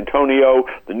San Antonio,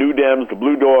 the New Dems, the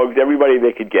Blue Dogs, everybody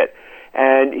they could get.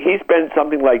 And he spent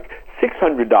something like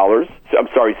 $600,000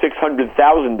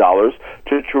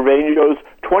 to Trevino's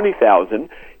 $20,000,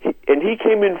 and he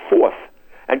came in fourth,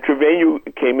 and Trevino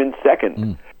came in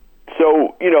second.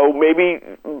 So, maybe,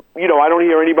 I don't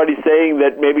hear anybody saying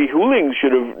that maybe Hoolings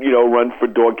should have, run for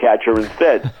dog catcher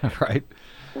instead. Right.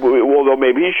 Although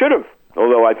maybe he should have.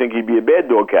 Although I think he'd be a bad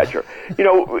dog catcher.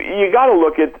 You got to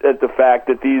look at the fact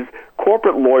that these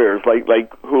corporate lawyers like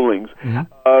Hoolings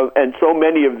and so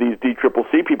many of these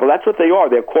DCCC people, that's what they are.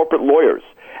 They're corporate lawyers.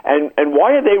 And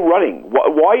why are they running?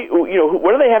 Why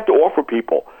what do they have to offer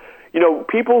people?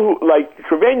 People who, like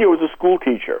Trevino was a school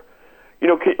teacher.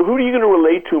 Who are you going to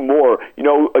relate to more?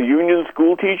 A union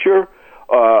school teacher,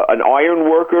 an iron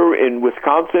worker in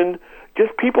Wisconsin,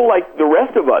 just people like the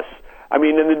rest of us. I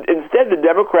mean, instead the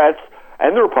Democrats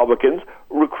and the Republicans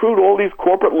recruit all these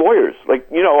corporate lawyers. Like,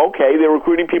 okay, they're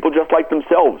recruiting people just like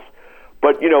themselves.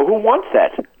 But, who wants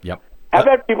that? Yep. How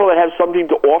about people that have something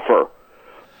to offer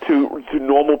to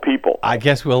normal people? I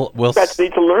guess we'll Democrats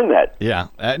need to learn that. Yeah.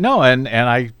 No, and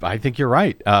I think you're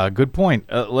right. Good point.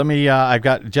 Let me, I've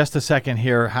got just a second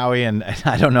here, Howie, and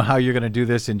I don't know how you're going to do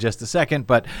this in just a second,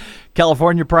 but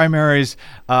California primaries,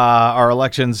 our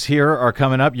elections here are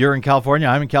coming up. You're in California.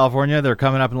 I'm in California. They're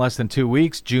coming up in less than 2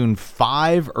 weeks. June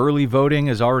 5, early voting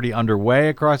is already underway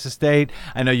across the state.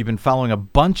 I know you've been following a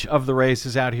bunch of the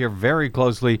races out here very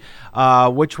closely.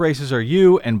 Which races are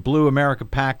you and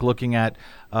BlueAmericaPAC looking at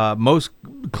most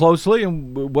closely,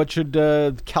 and what should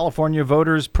California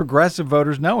voters, progressive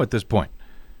voters, know at this point?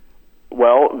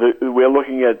 Well, we're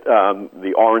looking at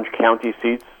the Orange County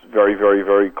seats very, very,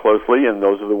 very closely, and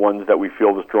those are the ones that we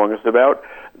feel the strongest about.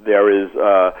 There is,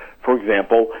 for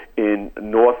example, in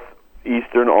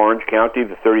northeastern Orange County,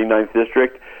 the 39th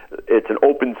district, it's an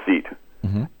open seat.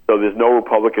 Mm-hmm. So there's no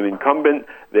Republican incumbent.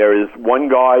 There is one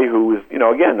guy who is,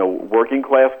 again, a working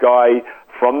class guy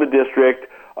from the district,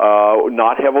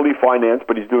 not heavily financed,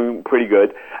 but he's doing pretty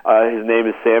good. His name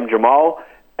is Sam Jamal,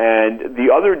 and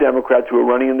the other Democrats who are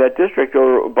running in that district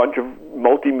are a bunch of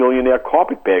multimillionaire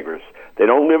carpetbaggers. They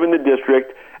don't live in the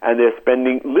district, and they're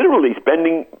literally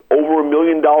spending over $1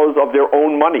 million of their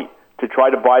own money to try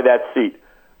to buy that seat.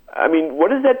 I mean, what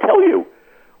does that tell you?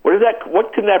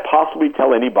 What can that possibly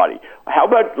tell anybody? How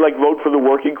about, vote for the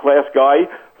working class guy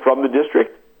from the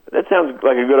district? That sounds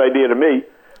like a good idea to me.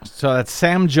 So that's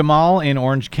Sam Jamal in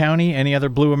Orange County. Any other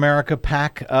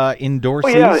BlueAmericaPAC endorsees? Oh,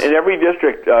 yeah, in every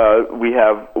district we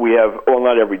have. Well,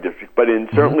 not every district, but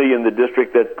certainly in the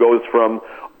district that goes from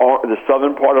the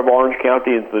southern part of Orange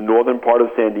County into the northern part of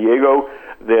San Diego,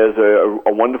 there's a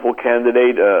wonderful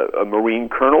candidate, a Marine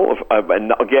colonel,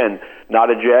 and again, not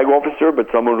a JAG officer, but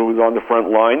someone who was on the front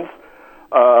lines,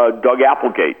 Doug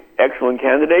Applegate. Excellent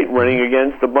candidate, running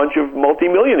against a bunch of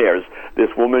multimillionaires. This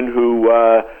woman who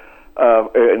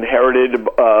inherited,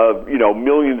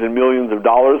 millions and millions of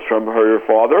dollars from her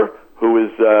father, who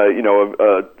is,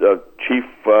 a chief,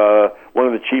 one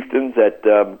of the chieftains at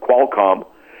Qualcomm.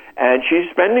 And she's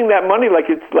spending that money like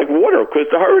it's like water, because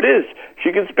to her it is.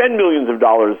 She can spend millions of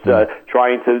dollars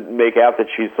trying to make out that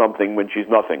she's something when she's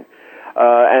nothing.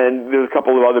 And there's a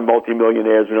couple of other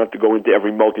multimillionaires. We don't have to go into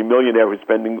every multimillionaire who's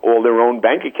spending all their own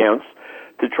bank accounts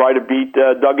to try to beat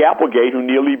Doug Applegate, who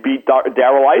nearly beat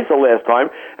Darrell Issa last time.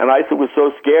 And Issa was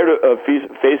so scared of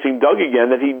facing Doug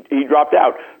again that he dropped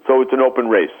out. So it's an open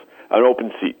race, an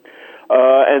open seat.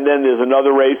 And then there's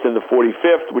another race in the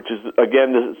 45th, which is,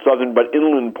 again, the southern but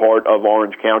inland part of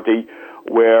Orange County,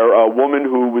 where a woman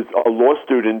who was a law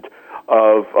student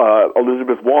of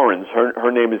Elizabeth Warren's,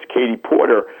 her name is Katie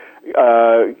Porter,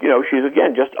 she's,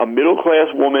 again, just a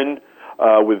middle-class woman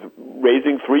with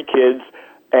raising 3 kids,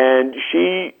 and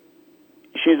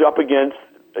she's up against,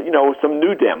 some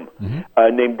new Dem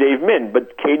named Dave Min.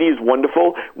 But Katie is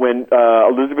wonderful. When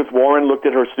Elizabeth Warren looked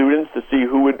at her students to see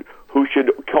who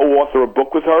should co-author a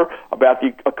book with her about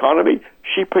the economy,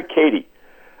 she picked Katie.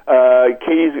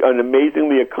 Katie's an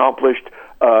amazingly accomplished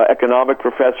economic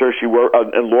professor.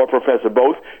 And law professor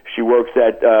both. She works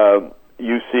at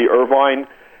UC Irvine.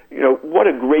 What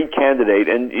a great candidate.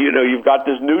 And, you've got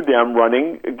this new Dem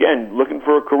running, again, looking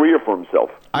for a career for himself.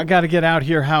 I got to get out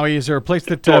here, Howie. Is there a place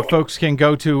that folks can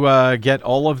go to get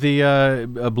all of the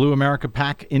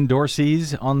BlueAmericaPAC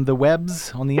endorsees on the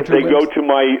webs, on the interwebs? They go to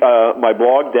my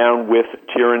blog,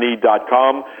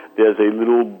 downwithtyranny.com. There's a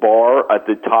little bar at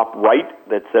the top right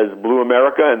that says Blue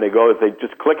America, and if they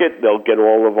just click it, they'll get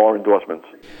all of our endorsements.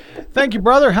 Thank you,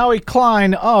 brother. Howie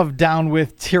Klein of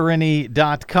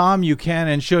downwithtyranny.com. You can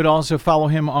and should also follow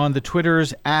him on the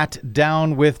Twitters at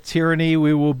downwithtyranny.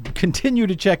 We will continue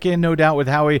to check in, no doubt, with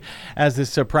Howie as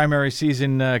this primary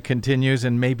season continues,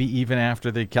 and maybe even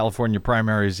after the California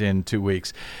primaries in 2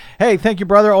 weeks. Hey, thank you,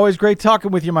 brother. Always great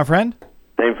talking with you, my friend.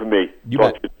 Same for me. You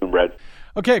Talk bet. to you soon, Brad.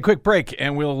 Okay, a quick break,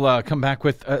 and we'll come back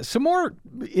with some more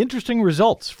interesting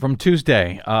results from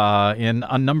Tuesday in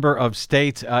a number of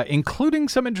states, including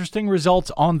some interesting results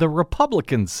on the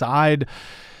Republican side.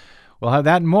 We'll have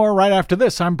that and more right after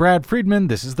this. I'm Brad Friedman.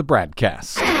 This is the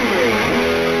BradCast.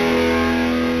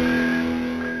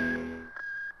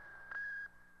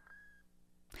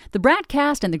 The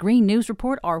BradCast and the Green News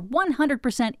Report are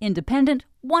 100% independent,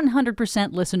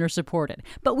 100% listener-supported.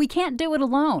 But we can't do it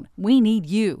alone. We need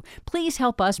you. Please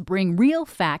help us bring real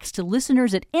facts to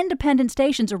listeners at independent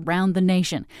stations around the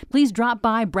nation. Please drop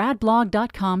by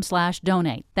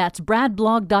bradblog.com/donate. That's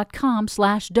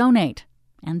bradblog.com/donate.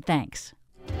 And thanks.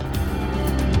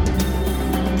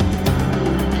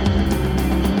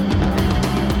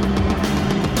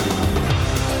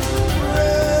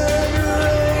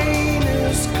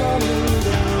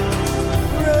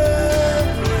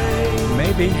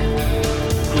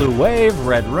 wave,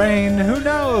 red rain, who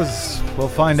knows? We'll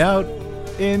find out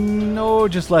in,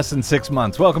 just less than 6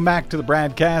 months. Welcome back to the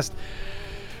BradCast.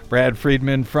 Brad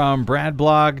Friedman from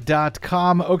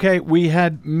bradblog.com. Okay, we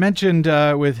had mentioned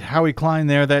with Howie Klein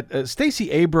there that Stacey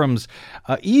Abrams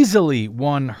easily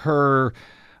won her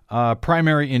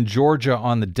primary in Georgia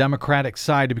on the Democratic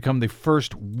side to become the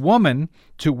first woman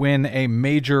to win a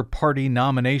major party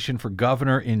nomination for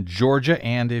governor in Georgia.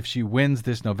 And if she wins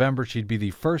this November, she'd be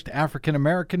the first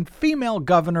African-American female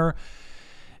governor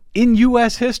in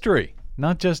U.S. history.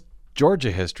 Not just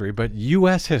Georgia history, but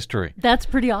U.S. history. That's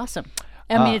pretty awesome.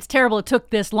 I mean, it's terrible it took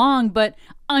this long, but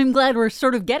I'm glad we're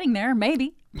sort of getting there,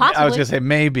 maybe. Possibly. I was going to say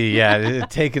maybe, yeah.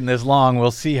 It's taken this long.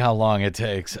 We'll see how long it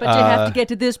takes. But you have to get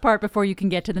to this part before you can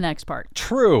get to the next part.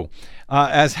 True.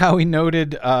 As Howie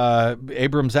noted,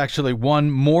 Abrams actually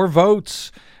won more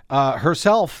votes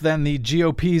herself than the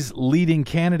GOP's leading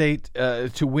candidate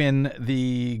to win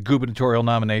the gubernatorial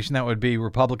nomination. That would be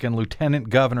Republican Lieutenant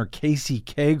Governor Casey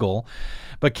Cagle.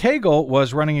 But Cagle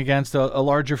was running against a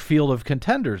larger field of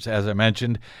contenders, as I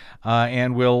mentioned,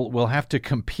 and will have to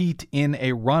compete in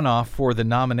a runoff for the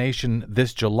nomination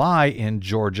this July in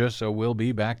Georgia. So we'll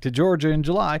be back to Georgia in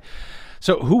July.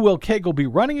 So who will Cagle be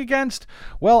running against?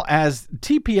 Well, as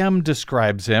TPM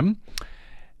describes him,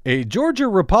 a Georgia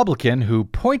Republican who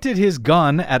pointed his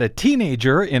gun at a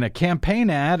teenager in a campaign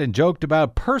ad and joked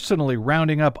about personally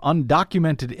rounding up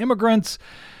undocumented immigrants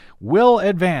will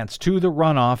advance to the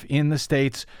runoff in the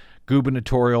state's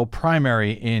gubernatorial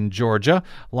primary in Georgia.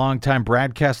 Longtime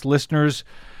BradCast listeners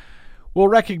will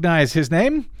recognize his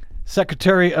name.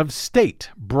 Secretary of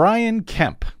State Brian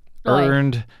Kemp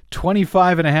earned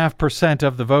 25.5%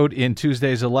 of the vote in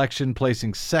Tuesday's election,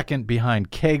 placing second behind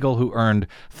Cagle, who earned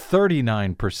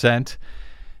 39%.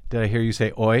 Did I hear you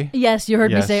say oi? Yes, you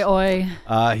heard me say oi.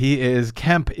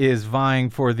 Kemp is vying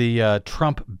for the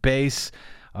Trump base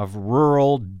of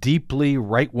rural, deeply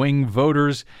right-wing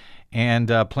voters, and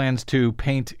plans to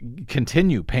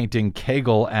continue painting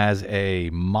Cagle as a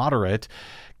moderate.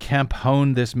 Kemp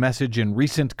honed this message in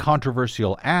recent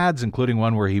controversial ads, including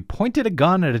one where he pointed a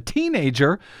gun at a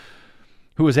teenager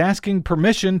who was asking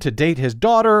permission to date his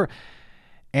daughter,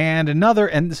 and another.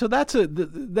 And so that's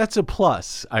a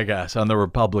plus, I guess, on the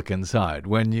Republican side.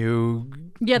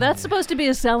 Yeah, that's supposed to be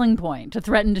a selling point, to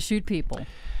threaten to shoot people.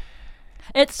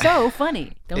 It's so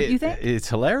funny, don't you think? It's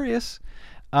hilarious.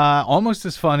 Almost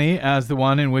as funny as the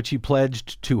one in which he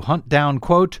pledged to hunt down,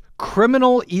 quote,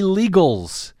 criminal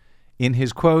illegals in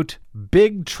his, quote,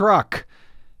 big truck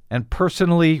and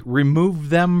personally remove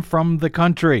them from the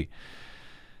country.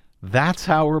 That's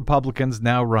how Republicans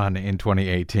now run in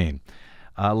 2018.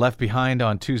 Left behind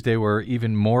on Tuesday were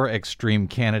even more extreme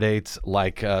candidates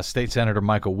like State Senator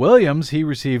Michael Williams. He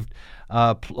received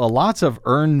lots of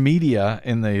earned media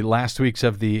in the last weeks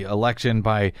of the election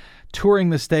by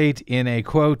touring the state in a,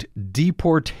 quote,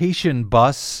 deportation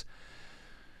bus.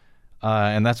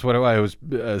 And that's what it was,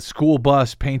 a school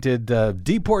bus painted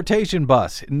deportation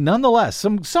bus. Nonetheless,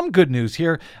 some good news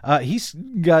here. He's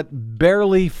got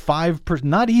barely 5%,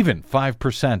 not even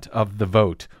 5% of the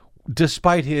vote,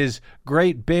 despite his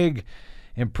great, big,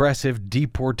 impressive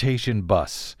deportation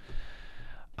bus.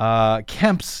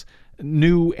 Kemp's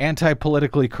new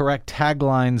anti-politically correct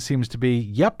tagline seems to be,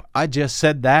 yep, I just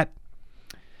said that.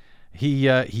 He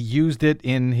used it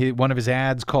in one of his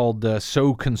ads called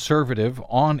So Conservative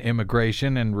on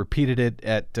immigration and repeated it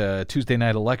at Tuesday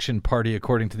night election party,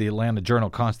 according to the Atlanta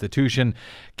Journal-Constitution.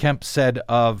 Kemp said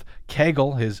of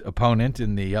Cagle, his opponent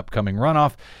in the upcoming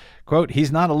runoff, quote,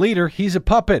 he's not a leader, he's a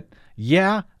puppet.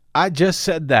 Yeah, I just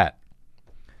said that.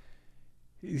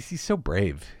 He's so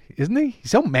brave, isn't he?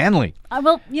 He's so manly.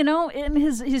 Well, and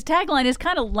his tagline is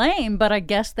kind of lame, but I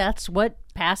guess that's what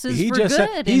passes for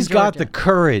good. He's got the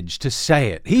courage to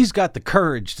say it. He's got the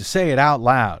courage to say it out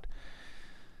loud.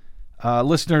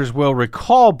 Listeners will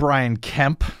recall Brian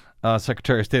Kemp,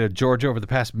 Secretary of State of Georgia, over the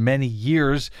past many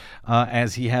years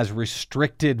as he has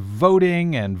restricted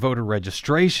voting and voter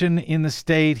registration in the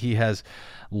state. He has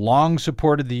long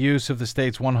supported the use of the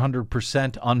state's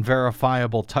 100%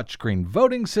 unverifiable touchscreen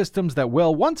voting systems that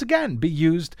will once again be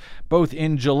used both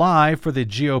in July for the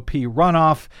GOP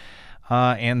runoff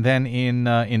and then in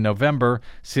November,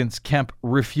 since Kemp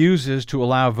refuses to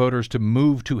allow voters to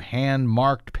move to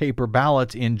hand-marked paper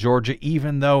ballots in Georgia,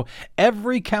 even though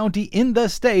every county in the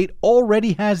state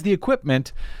already has the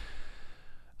equipment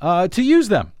to use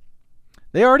them.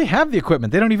 They already have the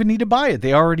equipment. They don't even need to buy it.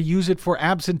 They already use it for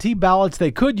absentee ballots.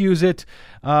 They could use it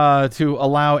to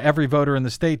allow every voter in the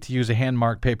state to use a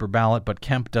hand-marked paper ballot, but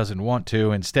Kemp doesn't want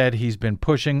to. Instead, he's been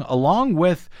pushing, along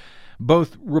with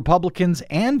both Republicans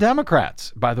and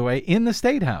Democrats, by the way, in the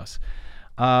State House,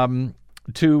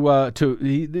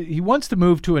 he wants to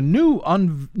move to a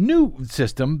new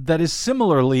system that is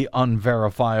similarly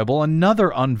unverifiable,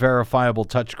 another unverifiable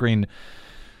touchscreen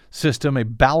system, a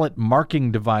ballot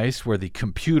marking device where the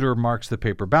computer marks the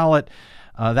paper ballot.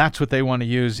 That's what they want to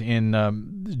use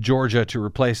in Georgia to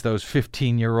replace those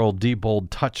 15-year-old Diebold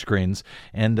touchscreens.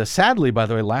 And sadly, by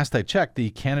the way, last I checked,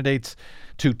 the candidates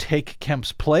to take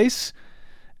Kemp's place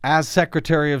as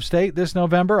Secretary of State this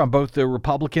November on both the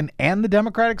Republican and the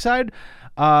Democratic side,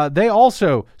 they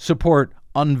also support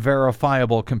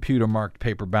unverifiable computer-marked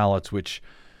paper ballots, which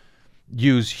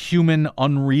use human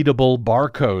unreadable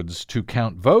barcodes to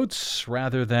count votes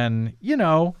rather than,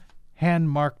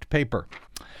 hand-marked paper.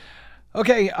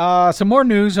 Okay, some more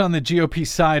news on the GOP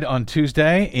side on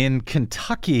Tuesday. In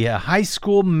Kentucky, a high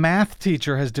school math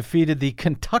teacher has defeated the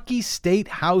Kentucky State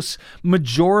House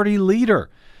Majority Leader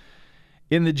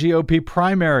in the GOP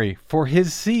primary for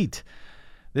his seat.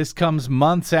 This comes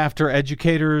months after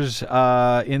educators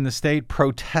in the state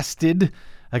protested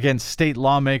against state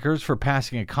lawmakers for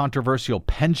passing a controversial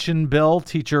pension bill.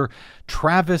 Teacher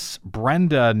Travis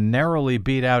Brenda narrowly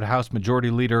beat out House Majority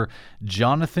Leader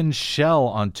Jonathan Schell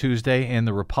on Tuesday in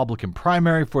the Republican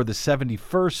primary for the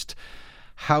 71st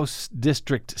House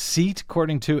District seat,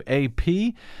 according to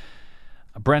AP.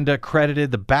 Brenda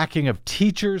credited the backing of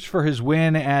teachers for his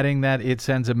win, adding that it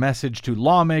sends a message to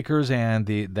lawmakers and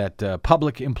that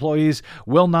public employees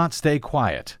will not stay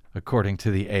quiet, according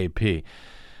to the AP.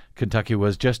 Kentucky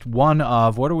was just one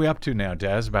of, what are we up to now,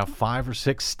 Des? About 5 or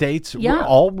 6 states,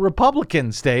 all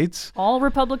Republican states. All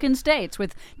Republican states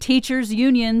with teachers'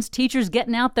 unions, teachers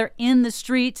getting out there in the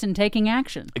streets and taking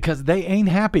action. Because they ain't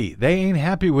happy. They ain't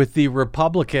happy with the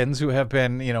Republicans who have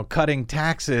been, cutting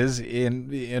taxes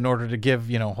in order to give,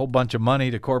 a whole bunch of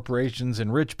money to corporations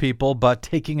and rich people, but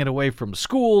taking it away from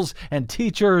schools and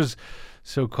teachers,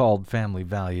 so-called family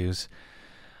values.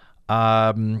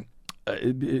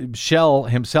 Schell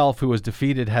himself, who was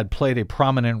defeated, had played a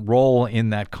prominent role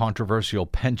in that controversial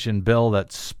pension bill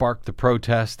that sparked the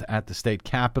protest at the state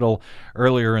capitol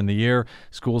earlier in the year.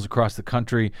 Schools across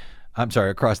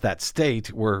that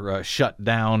state were shut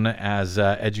down as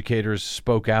educators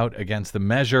spoke out against the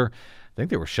measure. I think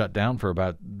they were shut down for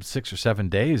about 6 or 7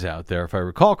 days out there, if I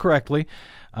recall correctly.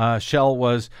 Schell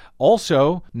was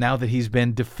also, now that he's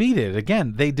been defeated,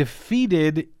 again, they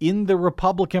defeated in the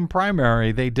Republican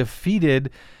primary, they defeated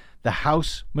the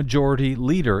House Majority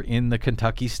Leader in the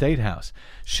Kentucky State House.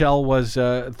 Schell was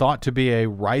thought to be a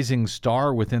rising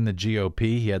star within the GOP.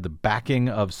 He had the backing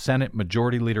of Senate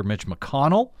Majority Leader Mitch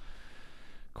McConnell,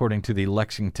 according to the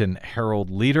Lexington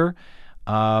Herald-Leader.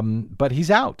 But he's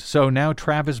out. So now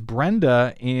Travis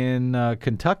Brenda in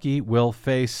Kentucky will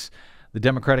face the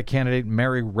Democratic candidate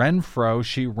Mary Renfro.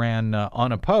 She ran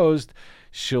unopposed.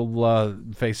 She'll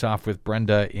face off with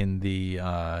Brenda in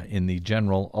the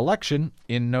general election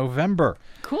in November.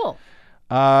 Cool.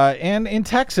 And in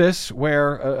Texas,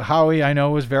 where Howie, I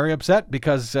know, was very upset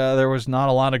because there was not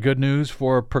a lot of good news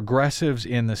for progressives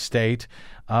in the state.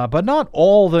 But not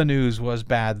all the news was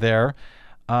bad there.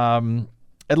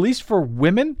 At least for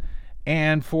women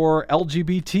and for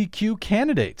LGBTQ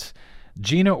candidates.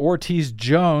 Gina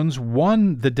Ortiz-Jones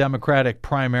won the Democratic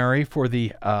primary for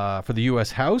the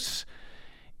U.S. House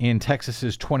in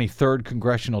Texas's 23rd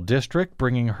congressional district,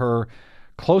 bringing her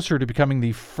closer to becoming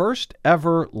the first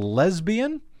ever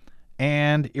lesbian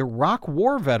and Iraq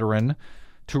War veteran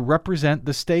to represent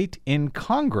the state in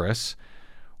Congress.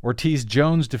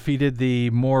 Ortiz-Jones defeated the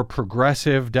more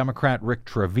progressive Democrat Rick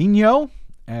Trevino,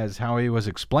 as Howie was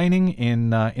explaining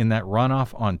in that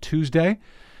runoff on Tuesday.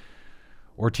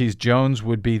 Ortiz-Jones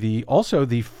would be also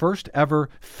the first ever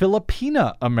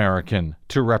Filipina American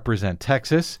to represent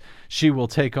Texas. She will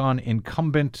take on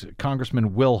incumbent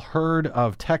Congressman Will Hurd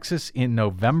of Texas in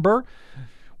November,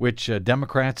 which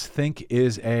Democrats think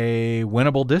is a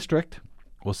winnable district.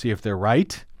 We'll see if they're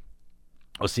right.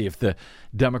 We'll see if the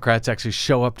Democrats actually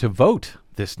show up to vote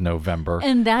this November.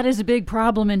 And that is a big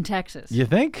problem in Texas. You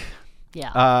think?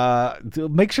 Yeah.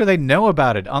 Make sure they know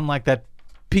about it, unlike that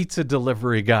pizza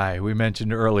delivery guy we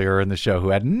mentioned earlier in the show who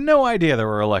had no idea there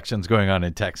were elections going on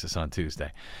in Texas on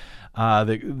Tuesday.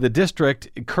 The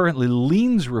district currently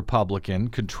leans Republican.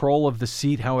 Control of the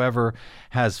seat, however,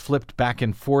 has flipped back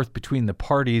and forth between the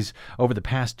parties over the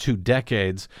past 2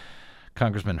 decades.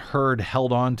 Congressman Hurd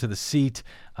held on to the seat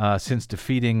since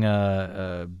defeating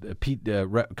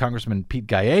Congressman Pete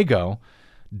Gallego,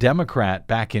 Democrat,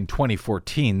 back in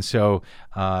 2014. So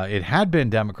it had been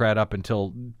Democrat up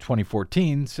until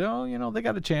 2014. So, they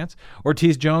got a chance.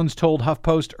 Ortiz-Jones told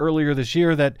HuffPost earlier this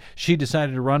year that she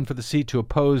decided to run for the seat to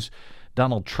oppose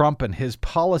Donald Trump and his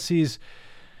policies.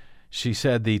 She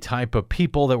said the type of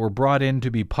people that were brought in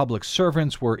to be public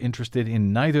servants were interested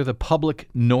in neither the public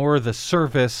nor the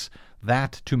service.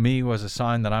 That, to me, was a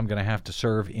sign that I'm going to have to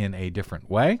serve in a different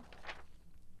way.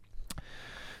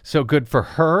 So good for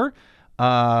her.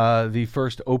 The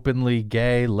first openly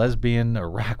gay, lesbian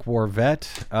Iraq War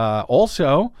vet.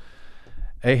 Also,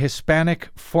 a Hispanic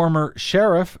former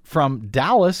sheriff from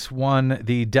Dallas won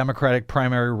the Democratic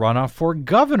primary runoff for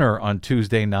governor on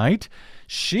Tuesday night.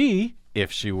 She,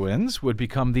 if she wins, would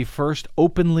become the first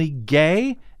openly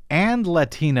gay and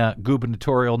Latina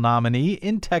gubernatorial nominee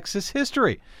in Texas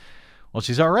history. Well,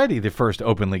 she's already the first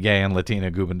openly gay and Latina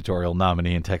gubernatorial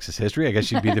nominee in Texas history. I guess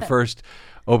she'd be the first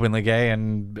openly gay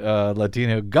and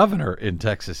Latino governor in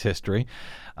Texas history.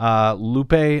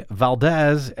 Lupe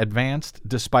Valdez advanced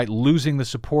despite losing the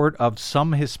support of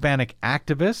some Hispanic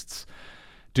activists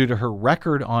due to her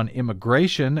record on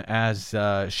immigration as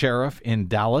sheriff in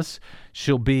Dallas.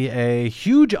 She'll be a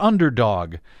huge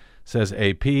underdog, says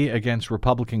AP, against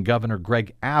Republican Governor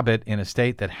Greg Abbott in a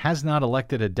state that has not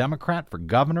elected a Democrat for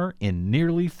governor in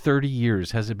nearly 30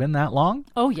 years. Has it been that long?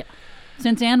 Oh, yeah.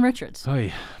 Since Ann Richards. Oh,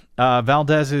 yeah.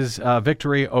 Valdez's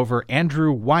victory over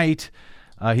Andrew White.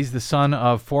 He's the son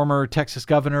of former Texas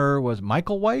governor, was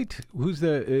Michael White? Who's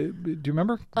the, do you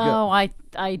remember? Oh,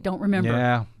 I don't remember.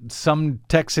 Yeah, some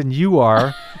Texan you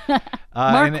are.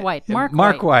 Mark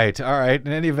White. All right.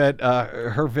 In any event,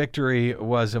 her victory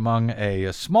was among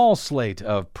a small slate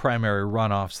of primary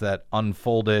runoffs that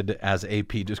unfolded, as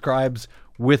AP describes,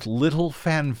 with little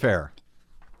fanfare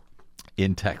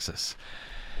in Texas.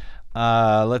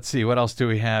 Let's see, what else do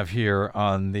we have here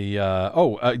on the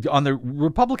on the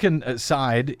Republican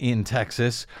side in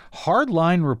Texas?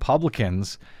 Hardline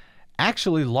Republicans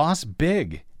actually lost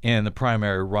big in the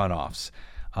primary runoffs.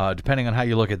 Depending on how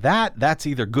you look at that, that's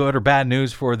either good or bad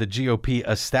news for the GOP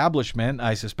establishment.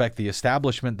 I suspect the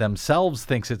establishment themselves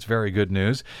thinks it's very good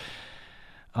news.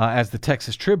 As the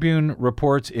Texas Tribune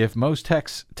reports, if most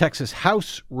Texas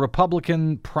House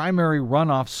Republican primary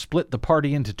runoffs split the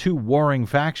party into two warring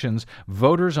factions,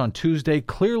 voters on Tuesday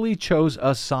clearly chose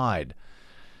a side.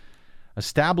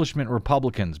 Establishment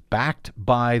Republicans, backed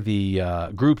by the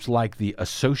groups like the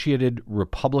Associated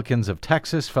Republicans of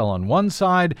Texas, fell on one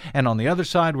side, and on the other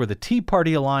side were the Tea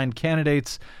Party-aligned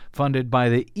candidates funded by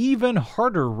the even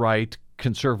harder right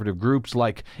conservative groups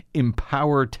like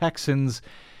Empower Texans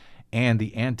and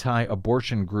the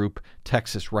anti-abortion group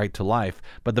Texas Right to Life.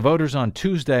 But the voters on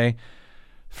Tuesday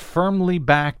firmly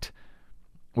backed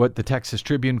what the Texas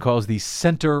Tribune calls the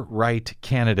center-right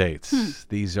candidates.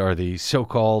 These are the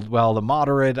so-called, the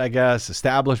moderate, I guess,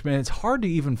 establishment. It's hard to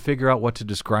even figure out what to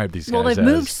describe these guys as. Well, they've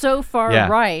moved so far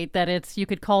right that you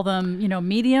could call them,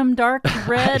 medium dark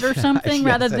red or something,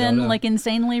 rather than like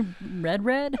insanely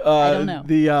red. I don't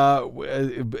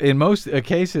know. In most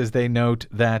cases, they note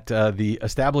that the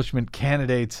establishment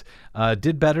candidates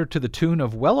did better to the tune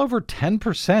of well over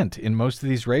 10% in most of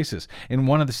these races. In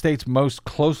one of the state's most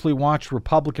closely watched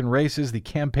Republican races, the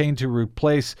campaign to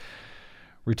replace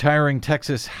retiring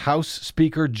Texas House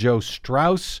Speaker Joe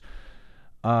Strauss.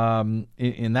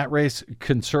 In that race,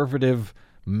 conservative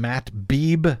Matt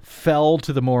Beebe fell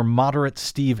to the more moderate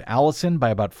Steve Allison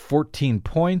by about 14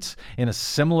 points. In a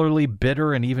similarly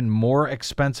bitter and even more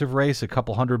expensive race a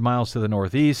couple hundred miles to the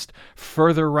northeast,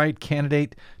 further right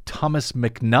candidate Thomas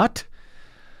McNutt,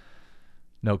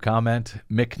 no comment.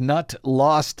 McNutt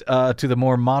lost to the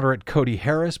more moderate Cody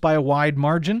Harris by a wide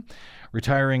margin.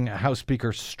 Retiring House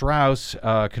Speaker Strauss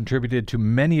contributed to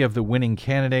many of the winning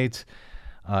candidates.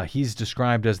 He's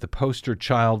described as the poster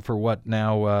child for what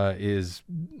now is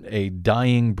a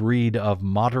dying breed of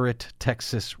moderate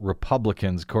Texas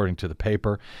Republicans, according to the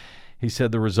paper. He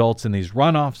said the results in these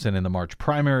runoffs and in the March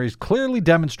primaries clearly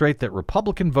demonstrate that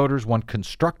Republican voters want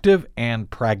constructive and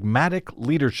pragmatic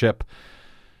leadership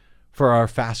for our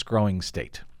fast-growing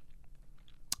state.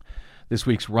 This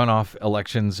week's runoff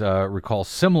elections recall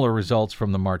similar results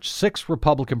from the March 6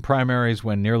 Republican primaries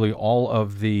when nearly all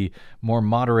of the more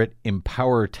moderate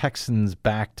Empower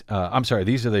Texans-backed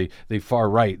these are the far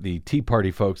right, the Tea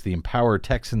Party folks, the Empower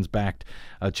Texans-backed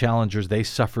challengers. They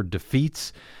suffered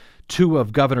defeats. Two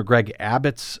of Governor Greg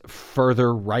Abbott's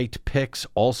further right picks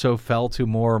also fell to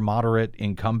more moderate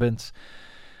incumbents.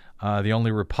 The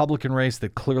only Republican race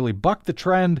that clearly bucked the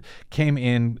trend came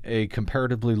in a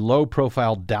comparatively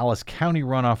low-profile Dallas County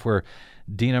runoff where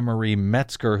Dina Marie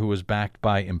Metzger, who was backed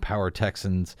by Empower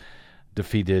Texans,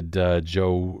 defeated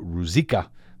Joe Ruzicka.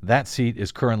 That seat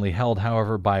is currently held,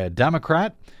 however, by a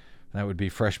Democrat. That would be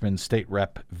freshman state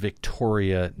rep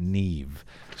Victoria Neve.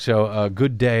 So a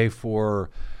good day for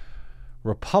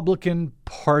Republican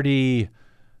Party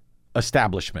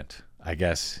establishment, I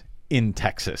guess, in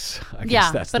Texas. I guess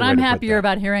Yeah, that's but the way I'm to put happier that.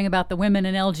 about hearing about the women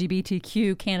and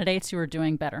LGBTQ candidates who are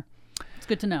doing better. It's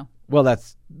good to know. Well,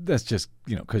 that's just,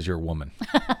 because you're a woman,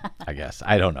 I guess.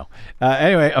 I don't know.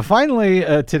 Anyway, finally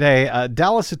today,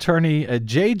 Dallas attorney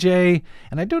JJ,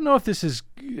 and I don't know if this is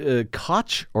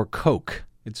Koch or Koch.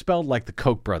 It's spelled like the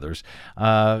Koch brothers.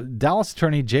 Dallas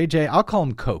attorney JJ, I'll call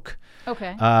him Koch.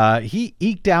 Okay. He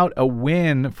eked out a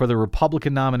win for the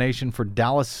Republican nomination for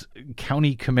Dallas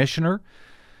County Commissioner,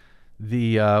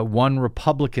 the one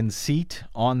Republican seat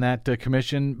on that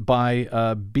commission,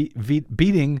 by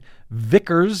beating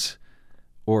Vickers,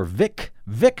 or Vic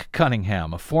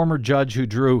Cunningham, a former judge who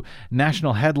drew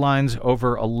national headlines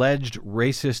over alleged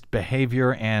racist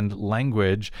behavior and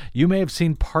language. You may have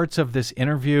seen parts of this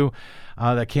interview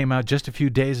that came out just a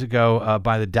few days ago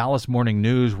by the Dallas Morning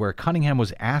News, where Cunningham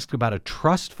was asked about a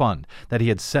trust fund that he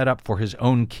had set up for his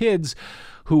own kids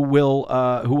who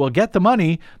will get the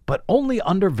money, but only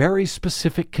under very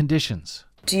specific conditions.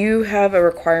 Do you have a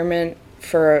requirement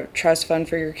for a trust fund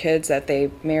for your kids that they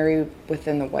marry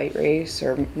within the white race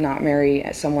or not marry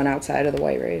someone outside of the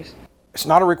white race? It's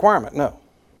not a requirement, no.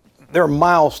 There are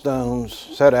milestones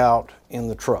set out in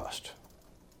the trust.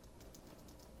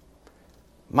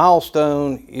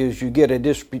 Milestone is you get a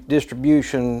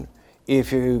distribution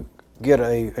if you get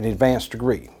an advanced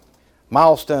degree.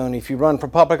 Milestone, if you run for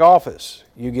public office,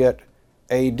 you get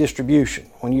a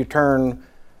distribution. When you turn,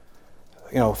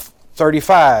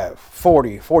 35,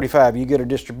 40, 45, you get a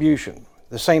distribution.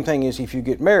 The same thing is if you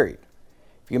get married.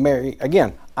 If you marry,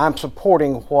 again, I'm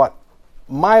supporting what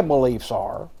my beliefs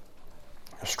are.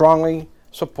 I strongly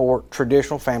support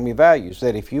traditional family values,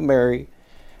 that if you marry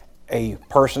a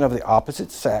person of the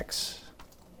opposite sex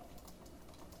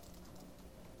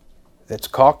that's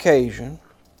Caucasian,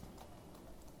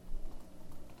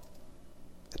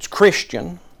 that's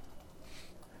Christian,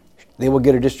 they will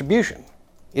get a distribution.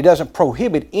 It doesn't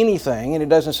prohibit anything, and it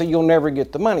doesn't say you'll never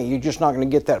get the money. You're just not going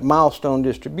to get that milestone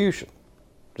distribution.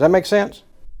 Does that make sense?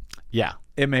 Yeah,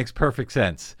 it makes perfect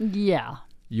sense. Yeah.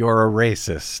 You're a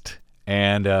racist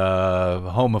and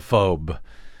a homophobe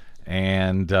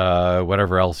and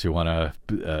whatever else you want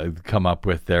to come up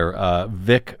with there.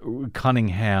 Vic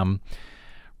Cunningham,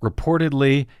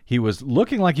 reportedly, he was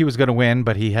looking like he was going to win,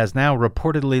 but he has now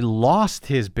reportedly lost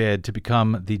his bid to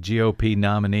become the GOP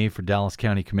nominee for Dallas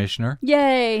County Commissioner.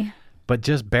 Yay. But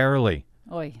just barely.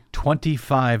 Oy.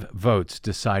 25 votes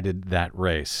decided that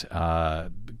race.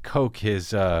 Koch,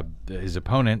 his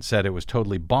opponent, said it was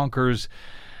totally bonkers.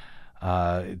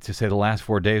 To say the last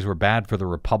 4 days were bad for the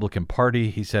Republican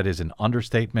Party, he said, is an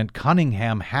understatement.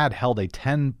 Cunningham had held a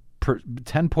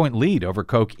 10-point lead over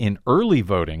Koch in early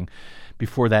voting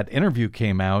before that interview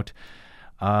came out.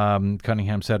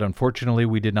 Cunningham said, unfortunately,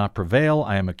 we did not prevail.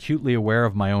 I am acutely aware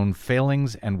of my own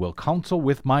failings and will counsel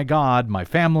with my God, my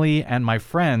family, and my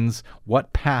friends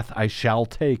what path I shall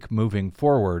take moving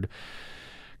forward.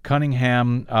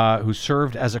 Cunningham, who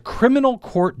served as a criminal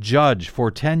court judge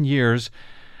for 10 years,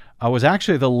 was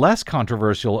actually the less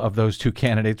controversial of those two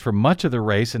candidates for much of the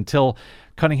race until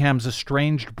Cunningham's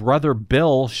estranged brother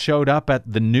Bill showed up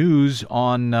at the news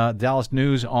on Dallas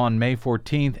News on May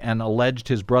 14th and alleged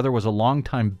his brother was a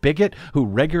longtime bigot who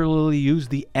regularly used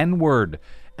the N-word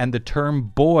and the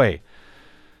term boy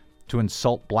to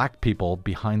insult black people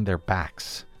behind their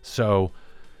backs. So,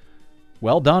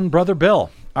 well done, Brother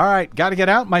Bill. All right, got to get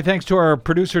out. My thanks to our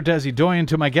producer, Desi Doyen,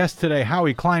 to my guest today,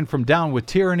 Howie Klein from Down with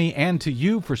Tyranny, and to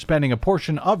you for spending a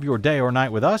portion of your day or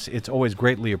night with us. It's always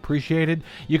greatly appreciated.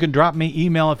 You can drop me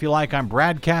email if you like. I'm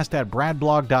BradCast at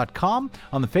bradblog.com.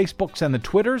 On the Facebooks and the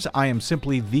Twitters, I am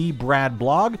simply the Brad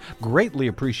Blog. Greatly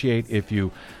appreciate if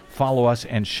you follow us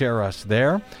and share us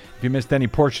there. If you missed any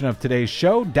portion of today's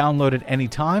show, download it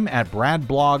anytime at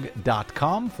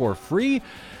bradblog.com for free.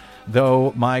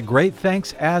 Though my great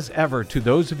thanks as ever to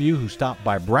those of you who stopped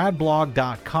by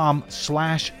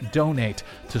bradblog.com/donate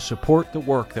to support the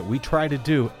work that we try to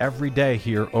do every day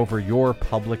here over your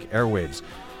public airwaves.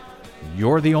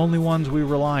 You're the only ones we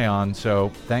rely on, so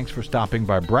thanks for stopping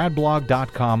by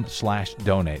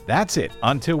bradblog.com/donate. That's it.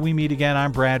 Until we meet again,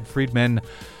 I'm Brad Friedman.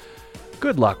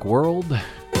 Good luck, world.